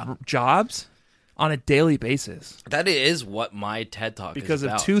Yeah. jobs on a daily basis That is what my TED Talk because is of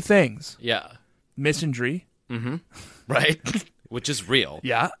about. two things: Yeah. misandry, Right? Which is real.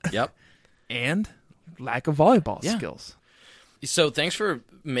 yeah, Yep. and lack of volleyball Yeah. skills. So thanks for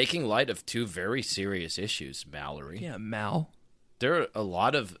making light of two very serious issues, Mallory. Yeah, Mal. There are a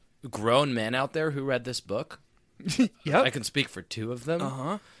lot of grown men out there who read this book. Yep. I can speak for two of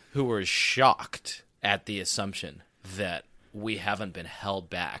them who were shocked at the assumption that we haven't been held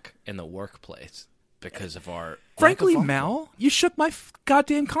back in the workplace because of our... Frankly, lack of volleyball. Mal, you shook my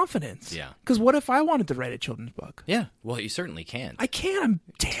goddamn confidence. Yeah. Because what if I wanted to write a children's book? Yeah, well, you certainly can. I can't. I'm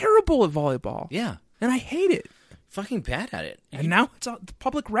terrible at volleyball. Yeah, And I hate it. fucking bad at it. And now it's on the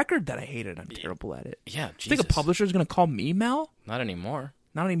public record that I hate it. I'm terrible at it. Yeah, You Jesus. think a publisher's going to call me Mal? Not anymore.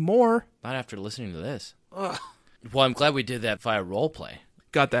 Not anymore. Not after listening to this. Well, I'm glad we did that via role play.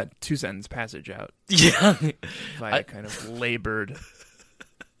 Got that 2-sentence passage out Yeah. via kind of labored,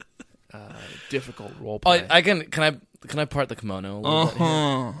 difficult role Oh, play. I can I part the kimono a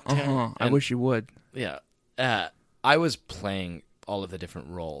little bit here? I wish you would. Yeah. I was playing all of the different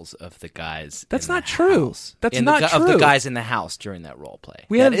roles of the guys. That's in not the true. house. That's In not the, Of true. the guys in the house during that role play.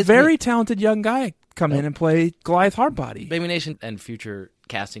 We That had a is very me. talented young guy come in and play Goliath Hardbody. Baby Nation and future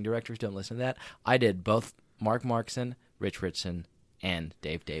casting directors don't listen to that. I did both Mark Markson, Rich Richson, and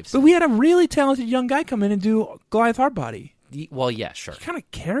Dave Daveson. But we had a really talented young guy come in and do Goliath Hardbody. Well, yeah, sure. Kind of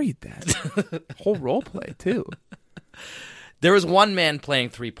carried that whole role play too. There was one man playing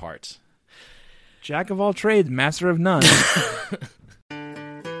 3 parts. Jack of all trades, master of none.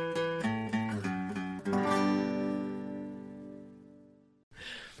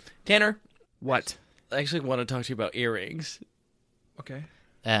 Tanner, What? I actually want to talk to you about earrings. Okay.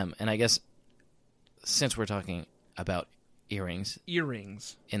 And I guess since we're talking about earrings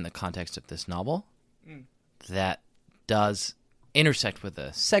Earrings. in the context of this novel, that does intersect with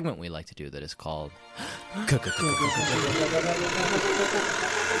a segment we like to do that is called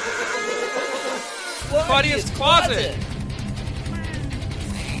Claudia's closet.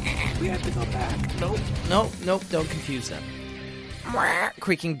 We have to go back. Nope, don't confuse them.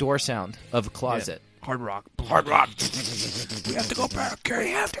 Creaking door sound of a closet. Hard rock. Hard rock. We have to go back.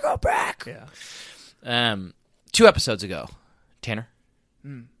 We have to go back. Yeah. 2 episodes ago, Tanner,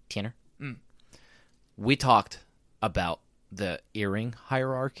 we talked about the earring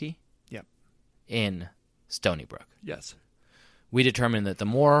hierarchy Yep. in Stony Brook. Yes. We determined that the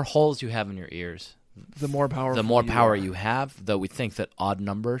more holes you have in your ears, The more powerful. the more power are, you have, though we think that odd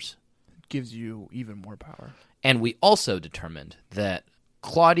numbers. gives you even more power. And we also determined that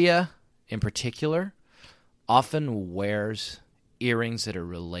Claudia, in particular, often wears earrings that are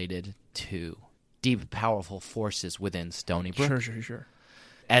related to deep, powerful forces within Stony Brook Sure.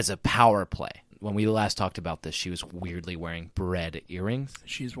 as a power play. When we last talked about this, she was weirdly wearing bread earrings.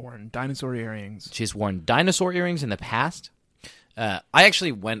 She's worn dinosaur earrings. She's worn dinosaur earrings in the past. I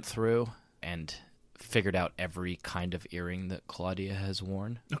actually went through and figured out every kind of earring that Claudia has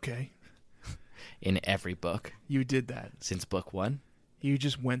worn Okay. in every book You did that. since book 1. You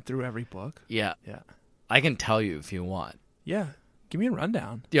just went through every book. Yeah. Yeah. I can tell you if you want. Yeah. Give me a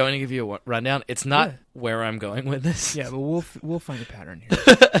rundown. Do you want me to give you a rundown? It's not Yeah. where I'm going with this. Yeah, but we'll find a pattern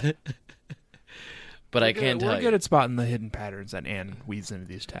here. But I can tell We're you. good at spotting the hidden patterns that Anne weaves into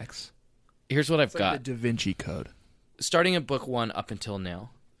these texts. Here's what I've It's like got. the Da Vinci Code. Starting at book 1 up until now,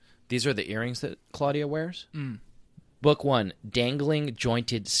 these are the earrings that Claudia wears. Book 1, dangling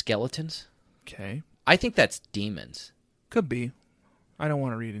jointed skeletons. Okay. I think that's demons. Could be. I don't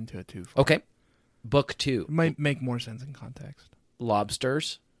want to read into it too far. Okay. Book 2, It might make more sense in context.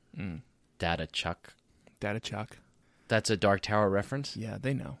 lobsters. Data Chuck. Data Chuck. That's a Dark Tower reference? Yeah,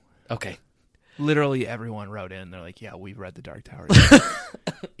 they know. Okay. Literally everyone wrote in. They're like, yeah, we've read The Dark Tower.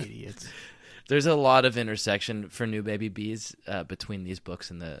 Idiots. There's a lot of intersection for New Baby Bees between these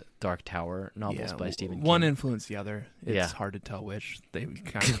books and the Dark Tower novels by Stephen King. One influenced the other. It's Yeah. hard to tell which. They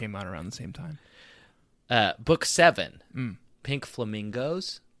kind of came out around the same time. Book 7, Pink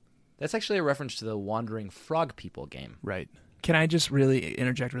Flamingos. That's actually a reference to the Wandering Frog People game. Right. Can I just really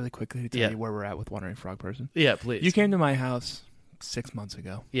interject really quickly to tell Yeah. you where we're at with Wandering Frog Person? Yeah, please. You came to my house 6 months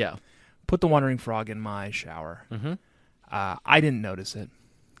ago. Yeah. Put the Wandering Frog in my shower. Mm-hmm. I didn't notice it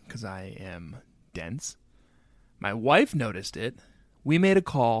because I am dense. My wife noticed it. We made a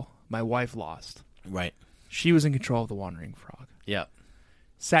call. My wife lost. Right. She was in control of the Wandering Frog. Yeah.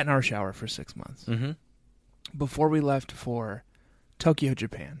 Sat in our shower for 6 months. Mm-hmm. Before we left for Tokyo,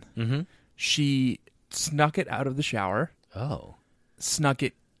 Japan, Mm-hmm. she snuck it out of the shower, Oh. snuck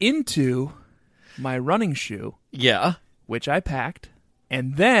it into my running shoe, Yeah. which I packed,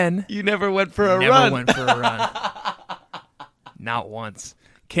 and then You never went for a never run. went for a run. Not once.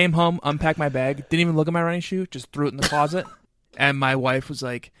 Came home, unpacked my bag, didn't even look at my running shoe, just threw it in the closet. And my wife was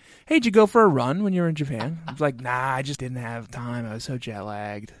like, hey, did you go for a run when you were in Japan? I was like, nah, I just didn't have time. I was so jet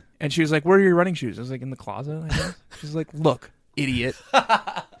lagged. And she was like, where are your running shoes? I was like, in the closet, I guess. She's like, look, idiot.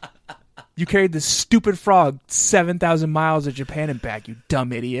 You carried this stupid frog 7,000 miles to Japan and back, you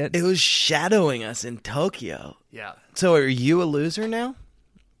dumb idiot. It was shadowing us in Tokyo. Yeah. So are you a loser now?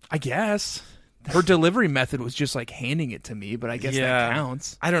 I guess. Her delivery method was just like handing it to me, but I guess that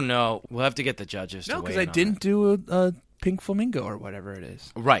counts. I don't know. We'll have to get the judges to No, weigh because in I on didn't do a pink flamingo or whatever it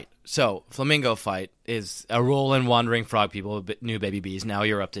is. that. Right. So Flamingo Fight is a rule in Wandering Frog People, New Baby Bees. Now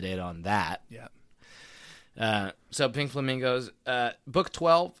you're up to date on that. Yeah. So Pink Flamingos. Book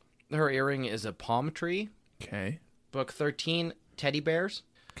 12, her earring is a palm tree. Okay. Book 13, teddy bears.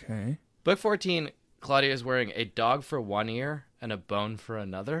 Okay. Book 14, Claudia is wearing a dog for one ear and a bone for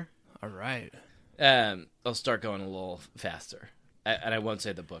another. All right. I'll start going a little faster. And I won't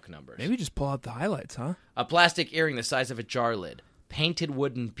say the book numbers. Maybe just pull out the highlights, huh? A plastic earring the size of a jar lid. Painted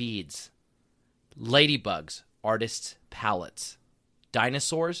wooden beads. Ladybugs. Artist's palettes.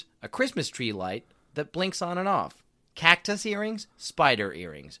 Dinosaurs. A Christmas tree light that blinks on and off. Cactus earrings. Spider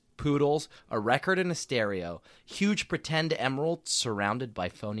earrings. Poodles. A record and a stereo. Huge pretend emeralds surrounded by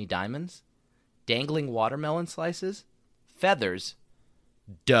phony diamonds. Dangling watermelon slices. Feathers.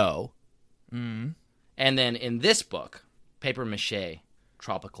 Dough. And then in this book, paper mache,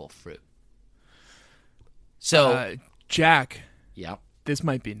 tropical fruit. So Jack, Yeah. this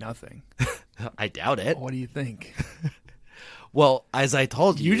might be nothing. I doubt it. What do you think? Well, as I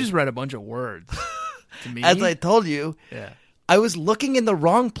told you. You just read a bunch of words to me. As I told you, Yeah. I was looking in the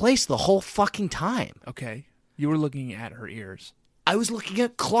wrong place the whole fucking time. Okay. You were looking at her ears. I was looking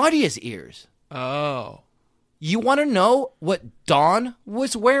at Claudia's ears. Oh. You want to know what Dawn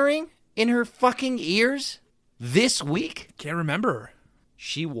was wearing in her fucking ears this week? Can't remember.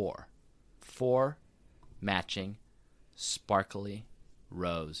 She wore 4 matching, sparkly,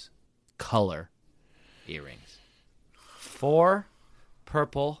 rose color earrings. 4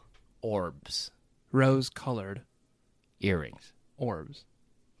 purple orbs Rose-colored earrings. orbs.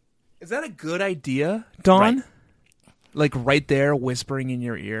 Is that a good idea, Dawn? Right. Like right there whispering in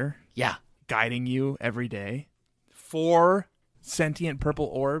your ear, Yeah. guiding you every day? 4 sentient purple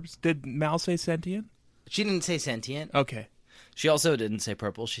orbs. Did Mal say sentient? She didn't say sentient. Okay. She also didn't say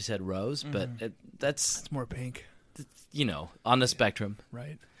purple. She said rose, but that's, It's more pink. on the spectrum.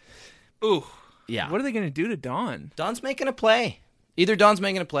 Right. Ooh. Yeah. What are they going to do to Dawn? Dawn's making a play. Either Dawn's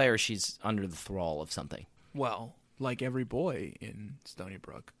making a play or she's under the thrall of something. Well, like every boy in Stony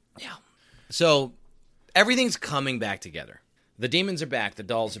Brook. Yeah. So everything's coming back together. The demons are back. The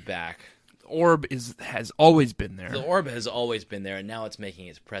dolls are back. The orb has always been there. The orb has always been there, and now it's making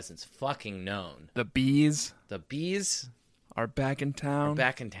its presence fucking known. The bees The bees are back in town. are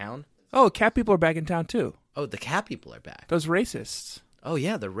back in town. Oh, cat people are back in town too. Oh, the cat people are back. Those racists. Oh,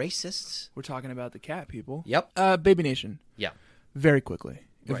 yeah, the racists. We're talking about the cat people. Yep. Baby Nation. Yeah. Very quickly,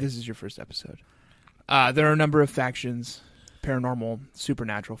 if Right. this is your first episode. There are a number of factions, paranormal,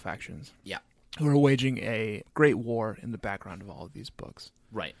 supernatural factions, Yeah. who are waging a great war in the background of all of these books.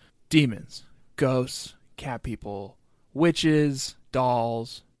 Right. Demons, ghosts, cat people, witches,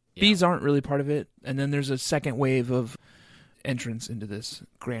 dolls. Yeah. Bees aren't really part of it. And then there's a second wave of entrance into this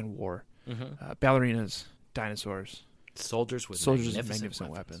grand war. Ballerinas, dinosaurs, Soldiers with soldiers with magnificent, magnificent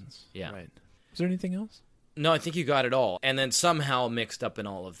weapons. weapons. Yeah. Right. Is there anything else? No, I think you got it all. And then somehow mixed up in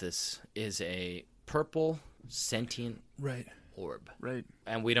all of this is a purple sentient Right. orb. Right.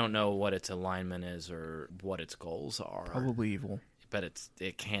 And we don't know what its alignment is or what its goals are. Probably evil. But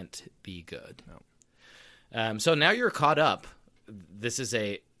it can't be good. No. So now you're caught up. This is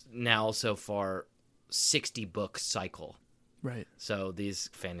a now so far 60 book cycle. Right. So these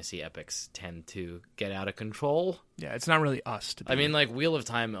fantasy epics tend to get out of control. Yeah, it's not really us to be. I mean, like Wheel of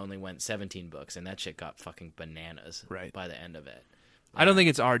Time only went 17 books, and that shit got fucking bananas Right. by the end of it. I don't think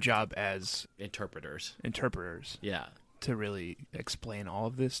it's our job as Interpreters. interpreters Yeah. to really explain all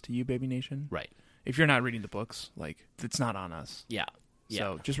of this to you, Baby Nation. Right. If you're not reading the books, like, it's not on us. Yeah. Yeah.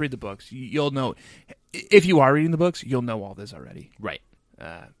 So just read the books. You'll know. If you are reading the books, you'll know all this already. Right.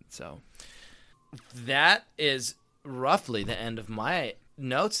 So That is roughly the end of my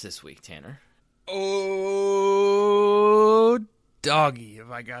notes this week, Tanner. oh, doggy, have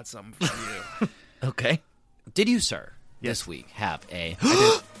I got something for you? Okay. Did you, sir, Yes. this week have a...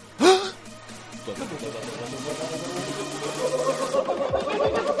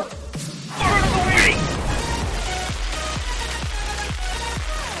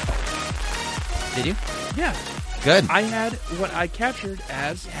 Did you? Yeah. Good. I had what I captured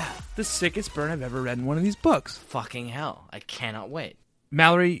as the sickest burn I've ever read in one of these books. Fucking hell. I cannot wait.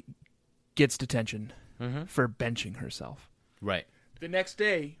 Mallory gets detention for benching herself. Right. The next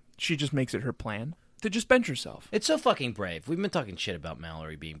day, she just makes it her plan to just bench herself. It's so fucking brave. We've been talking shit about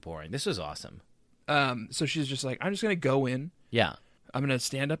Mallory being boring. This was awesome. So she's just like, I'm just going to go in. Yeah. I'm going to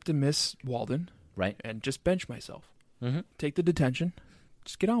stand up to Miss Walden Right. and just bench myself. Mhm. Take the detention.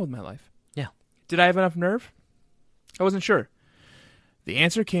 Just get on with my life. Yeah. Did I have enough nerve? I wasn't sure. The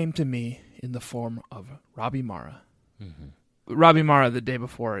answer came to me in the form of Robbie Mara. Robbie Mara, the day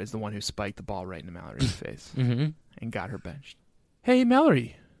before, is the one who spiked the ball right into Mallory's face and got her benched. Hey,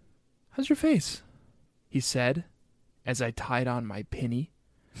 Mallory, how's your face? He said as I tied on my pinny.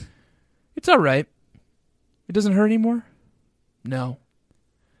 It's all right. It doesn't hurt anymore? No.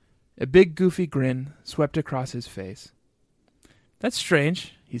 A big goofy grin swept across his face. That's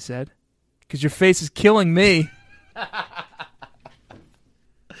strange, he said, because your face is killing me.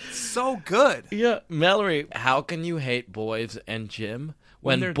 So good. Yeah, Mallory, how can you hate Boys and Jim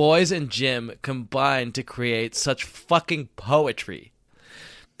when they're- Boys and Jim combine to create such fucking poetry?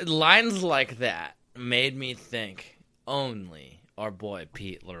 Lines like that made me think only our boy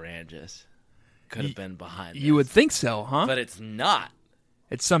Pete Larangis could have been behind this. You would think so, huh? But it's not.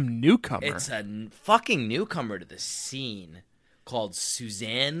 It's some newcomer. It's a fucking newcomer to the scene called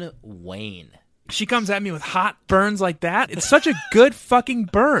Suzanne Wayne. She comes at me with hot burns like that. It's such a good fucking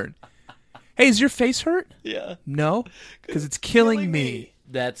burn. Hey, is your face hurt? Yeah. No, because it's killing me.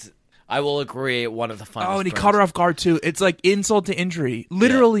 That's I will agree. One of the funniest. Oh, and he burns. caught her off guard too. It's like insult to injury,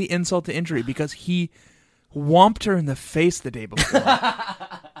 literally insult to injury, because he whomped her in the face the day before,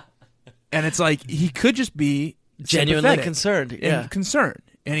 and it's like he could just be Genuinely sympathetic concerned. Yeah. and concerned,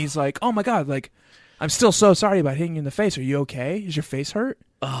 and he's like, "Oh my god, like I'm still so sorry about hitting you in the face. Are you okay? Is your face hurt?"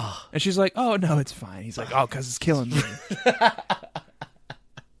 Oh. And she's like, "Oh no, it's fine." He's like, "Oh, because it's killing me."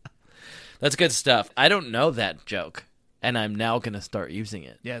 That's good stuff. I don't know that joke, and I'm now going to start using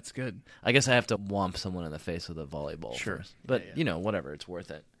it. Yeah, it's good. I guess I have to whomp someone in the face with a volleyball Sure. first. But, whatever. It's worth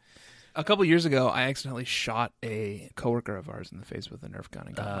it. A couple years ago, I accidentally shot a coworker of ours in the face with a Nerf gun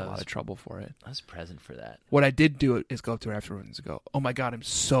and got in a lot of trouble for it. I was present for that. What I did do is go up to her afterwards and go, "Oh my god, I'm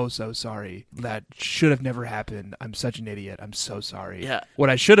so sorry. That should have never happened. I'm such an idiot. I'm so sorry." Yeah. What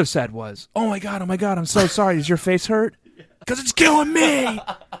I should have said was, "Oh my god, I'm so sorry. Does your face hurt? Because it's killing me."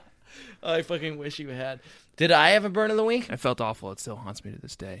 I fucking wish you had. Did I have a burn of the week? I felt awful. It still haunts me to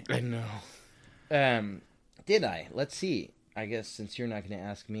this day. I know. Did I? Let's see. I guess since you're not going to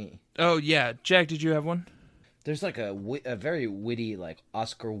ask me. Oh yeah, Jack, did you have one? There's like a very witty, like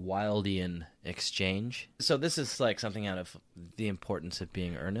Oscar Wildean exchange. So this is like something out of The Importance of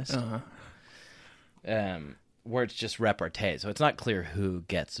Being Earnest. Where it's just repartee, so it's not clear who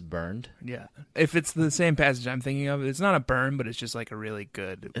gets burned. Yeah. If it's the same passage I'm thinking of, it's not a burn, but it's just like a really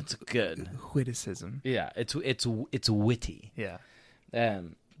good It's good. witticism. Yeah, it's witty. Yeah.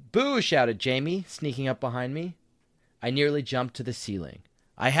 Boo! Shouted Jamie, sneaking up behind me. I nearly jumped to the ceiling.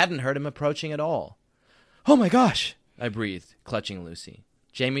 I hadn't heard him approaching at all. Oh my gosh! I breathed, clutching Lucy.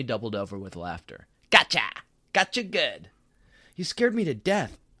 Jamie doubled over with laughter. Gotcha! Gotcha good! You scared me to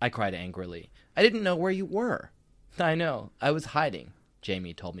death, I cried angrily. I didn't know where you were. I know. I was hiding,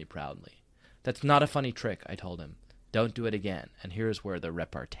 Jamie told me proudly. That's not a funny trick, I told him. Don't do it again. And here's where the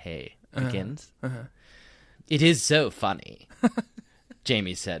repartee begins. It is so funny,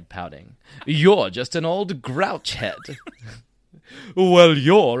 Jamie said, pouting. You're just an old grouch head. Well,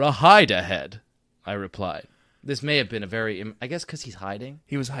 you're a hider-head, I replied. This may have been a very, I guess because he's hiding.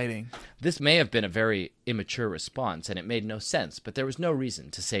 He was hiding. This may have been a very immature response, and it made no sense, but there was no reason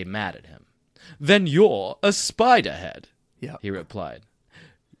to say mad at him. Then you're a spider-head, Yeah. he replied.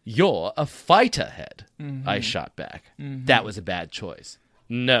 You're a fighter-head, I shot back. That was a bad choice.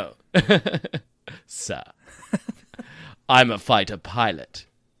 No, sir. I'm a fighter pilot,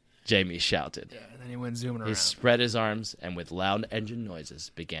 Jamie shouted. And then he went zooming He around. spread his arms and with loud engine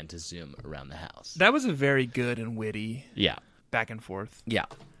noises began to zoom around the house. That was a very good and witty Yeah. back and forth. Yeah.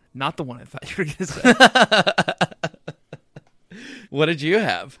 Not the one I thought you were going to say. What did you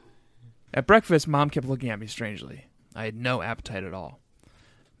have? At breakfast, Mom kept looking at me strangely. I had no appetite at all.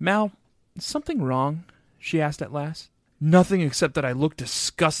 "Mal, is something wrong?" she asked at last. "Nothing except that I look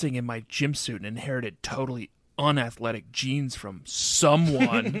disgusting in my gym suit and inherited totally unathletic genes from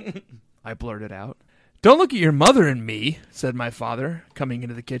someone," I blurted out. "Don't look at your mother and me," said my father, coming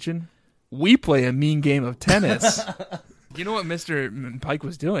into the kitchen. "We play a mean game of tennis." You know what Mr. Pike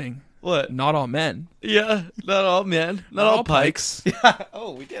was doing? What? Not all men. Yeah, not all men. Not all pikes.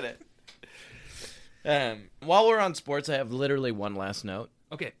 Oh, we did it. While we're on sports, I have literally one last note.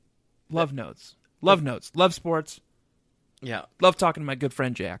 Okay. Love notes. Love notes. Love sports. Yeah. Love talking to my good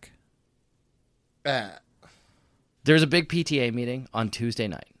friend Jack. There's a big PTA meeting on Tuesday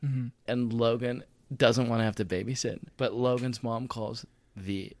night, and Logan doesn't want to have to babysit, but Logan's mom calls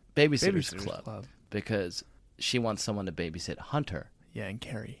the Babysitters Club because she wants someone to babysit Hunter Yeah, and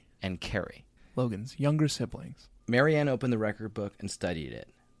Carrie. and Carrie. Logan's younger siblings. Marianne opened the record book and studied it.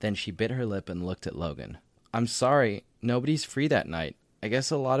 Then she bit her lip and looked at Logan. I'm sorry, nobody's free that night. I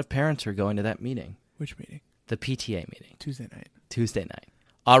guess a lot of parents are going to that meeting. Which meeting? The PTA meeting. Tuesday night. Tuesday night.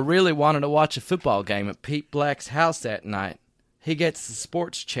 I really wanted to watch a football game at Pete Black's house that night. He gets the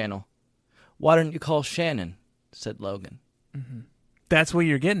sports channel. Why don't you call Shannon? Said Logan. That's what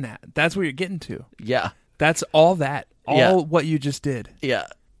you're getting at. That's what you're getting to. Yeah. That's all that. All Yeah. what you just did. Yeah.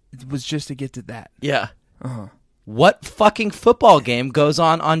 It was just to get to that. Yeah. What fucking football game goes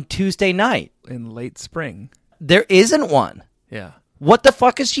on Tuesday night? In late spring. There isn't one. Yeah. What the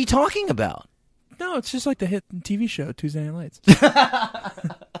fuck is she talking about? No, it's just like the hit TV show, Tuesday Night Lights.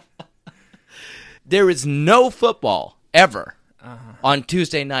 There is no football ever on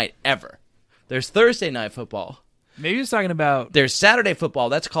Tuesday night ever. There's Thursday night football. Maybe he's talking about... There's Saturday football.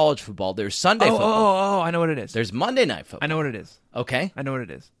 That's college football. There's Sunday football. Oh, I know what it is. There's Monday night football. I know what it is. Okay. I know what it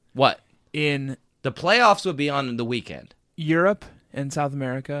is. What? In The playoffs would be on the weekend. Europe and South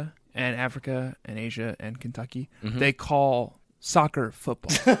America and Africa and Asia and Kentucky, they call soccer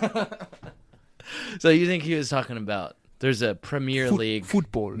football. So you think he was talking about there's a Premier League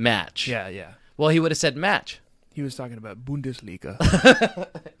football match? Yeah, yeah. Well, he would have said match. He was talking about Bundesliga.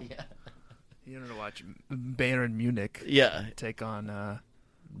 You want to watch Bayern Munich Yeah. take on,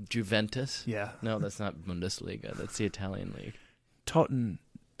 Juventus? yeah, No, that's not Bundesliga. That's the Italian league.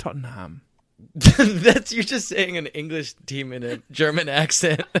 Tottenham. You're just saying an English team in a German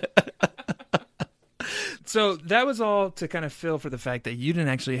accent. So that was all to kind of fill for the fact that you didn't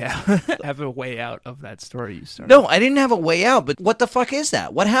actually have a way out of that story you started. No, I didn't have a way out, but what the fuck is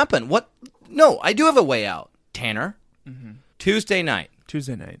that? What happened? What? No, I do have a way out. Tanner, Tuesday night,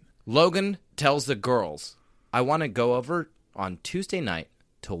 Tuesday night. Logan tells the girls, I want to go over on Tuesday night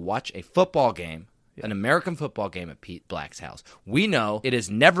to watch a football game, an American football game at Pete Black's house. We know it has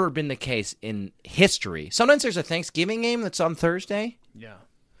never been the case in history. Sometimes there's a Thanksgiving game that's on Thursday. Yeah.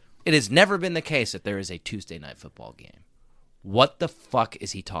 It has never been the case that there is a Tuesday night football game. What the fuck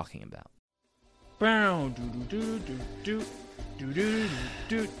is he talking about?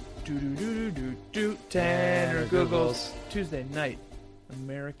 Tanner Googles Tuesday night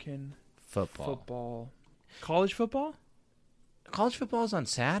American Football. football. College football? College football is on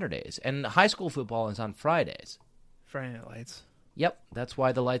Saturdays, and high school football is on Fridays. Friday Night Lights. Yep, that's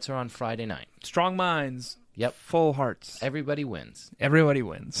why the lights are on Friday night. Strong minds. Yep. Full hearts. Everybody wins. Everybody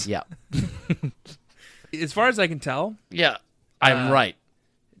wins. Yep. As far as I can tell, Yeah, I'm right.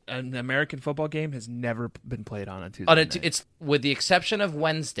 an American football game has never been played on a Tuesday night. It's with the exception of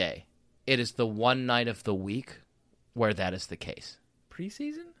Wednesday, it is the one night of the week where that is the case.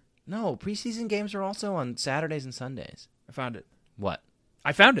 Preseason? No, preseason games are also on Saturdays and Sundays. I found it. What?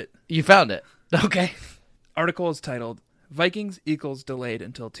 I found it. You found it. Okay. Article is titled Vikings Eagles delayed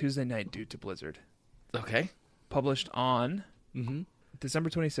until Tuesday night due to blizzard. Okay. Published on Mm-hmm. December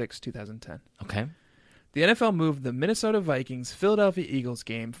 26, 2010. Okay. The NFL moved the Minnesota Vikings Philadelphia Eagles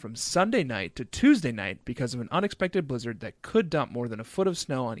game from Sunday night to Tuesday night because of an unexpected blizzard that could dump more than a foot of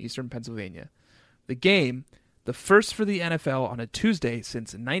snow on eastern Pennsylvania. The game, the first for the NFL on a Tuesday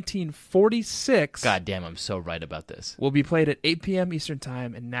since 1946, God damn, I'm so right about this. will be played at 8 p.m. Eastern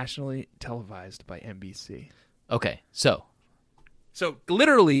Time and nationally televised by NBC. Okay, so, So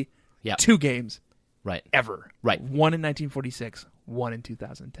literally yeah, two games right. ever. Right. One in 1946, one in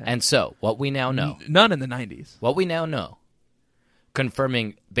 2010. And so, what we now know, None in the 90s. what we now know,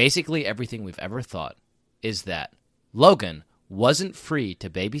 confirming basically everything we've ever thought, is that Logan wasn't free to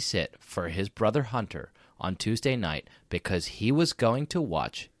babysit for his brother Hunter on Tuesday night because he was going to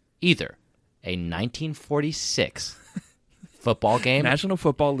watch either a 1946 football game. National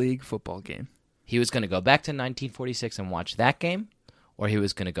Football League football game. He was going to go back to 1946 and watch that game, or he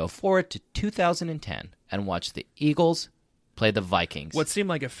was going to go forward to 2010 and watch the Eagles play the Vikings What seemed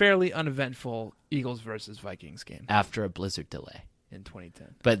like a fairly uneventful Eagles versus Vikings game after a blizzard delay. in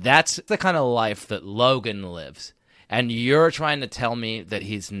 2010. But that's the kind of life that Logan lives. And you're trying to tell me that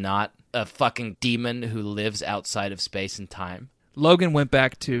he's not a fucking demon who lives outside of space and time? Logan went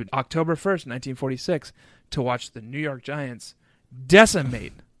back to October 1st, 1946 to watch the New York Giants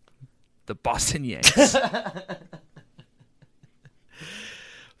decimate the Boston Yankees.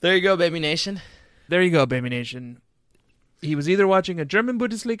 There you go, Baby Nation. There you go, Baby Nation. He was either watching a German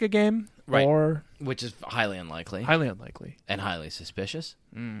Bundesliga game Right. or Which is highly unlikely highly unlikely. and highly suspicious.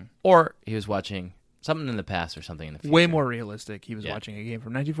 Or he was watching something in the past or something in the future. Way more realistic. He was Yeah. watching a game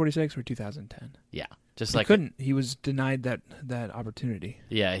from 1946 or 2010. Yeah. Just He like couldn't. He was denied that opportunity.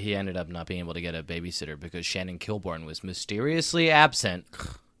 Yeah, he ended up not being able to get a babysitter because Shannon Kilborn was mysteriously absent.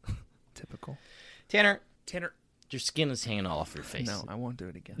 Typical. Tanner, Tanner. your skin is hanging all off your face. No, I won't do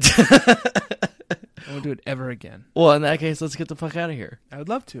it again. I won't do it ever again. Well, in that case, let's get the fuck out of here. I would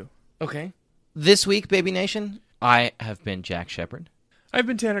love to. Okay. This week, Baby Nation, I have been Jack Shepard. I've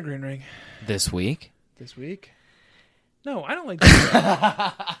been Tanner Greenring This week, this week. No, I don't like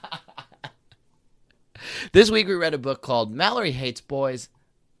that. we read a book called Mallory Hates Boys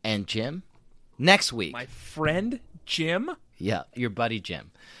and Jim. Next week, My friend Jim. yeah, your buddy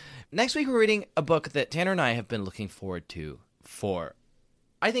Jim. Next week, we're reading a book that Tanner and I have been looking forward to for,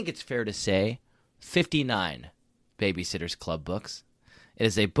 I think it's fair to say, 59 Babysitters Club books. It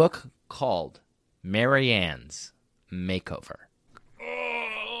is a book called Marianne's Makeover.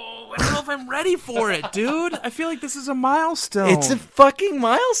 Oh, I don't know if I'm ready for it, dude. I feel like this is a milestone. It's a fucking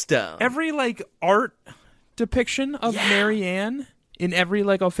milestone. every art depiction of Marianne in every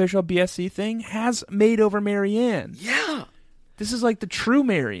official BSC thing has made over Marianne. Yeah. This is the true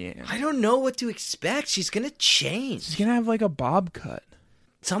Marianne. I don't know what to expect. She's going to change. She's gonna have a bob cut.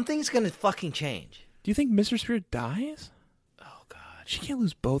 Something's going to fucking change. Do you think Mr. Spirit dies? Oh, God. She can't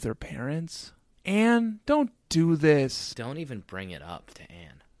lose both her parents. Anne, don't do this. Don't even bring it up to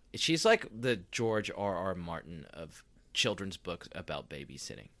Anne. She's like the George R.R. Martin of children's books about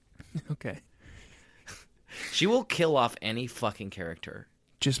babysitting. Okay. She will kill off any fucking character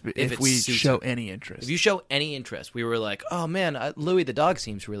Just If if it we suits show her. any interest. If you show any interest, we were like, oh man, Louis the dog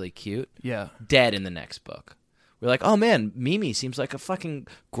seems really cute. yeah. Dead in the next book. We're like, oh man, Mimi seems like a fucking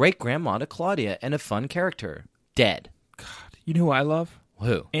great grandma to Claudia and a fun character. Dead. You know who I love?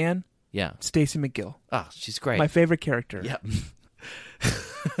 Who? Anne Yeah. Stacey McGill. Oh, she's great. My favorite character. Yep.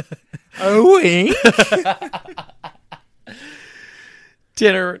 Oh, wink.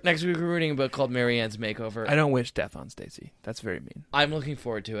 Dinner next week. We're reading a book called Marianne's Makeover. I don't wish death on Stacey. That's very mean. I'm looking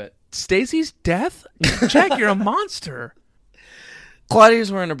forward to it. Stacey's death? Jack, you're a monster.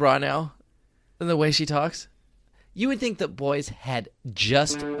 Claudia's wearing a bra now, and the way she talks, you would think that boys had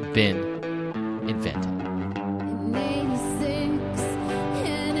just been invented.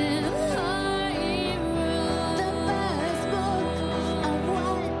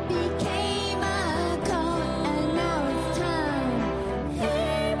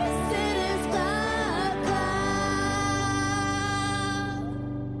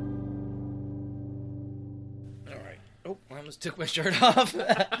 Oh, I almost took my shirt off.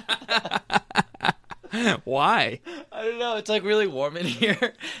 Why? I don't know. It's like really warm in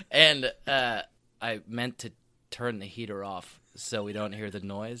here, and I meant to turn the heater off so we don't hear the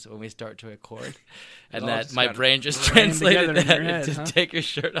noise when we start to record, and all that just my got brain just ran translated together in that your head, into huh? take your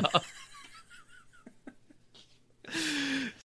shirt off.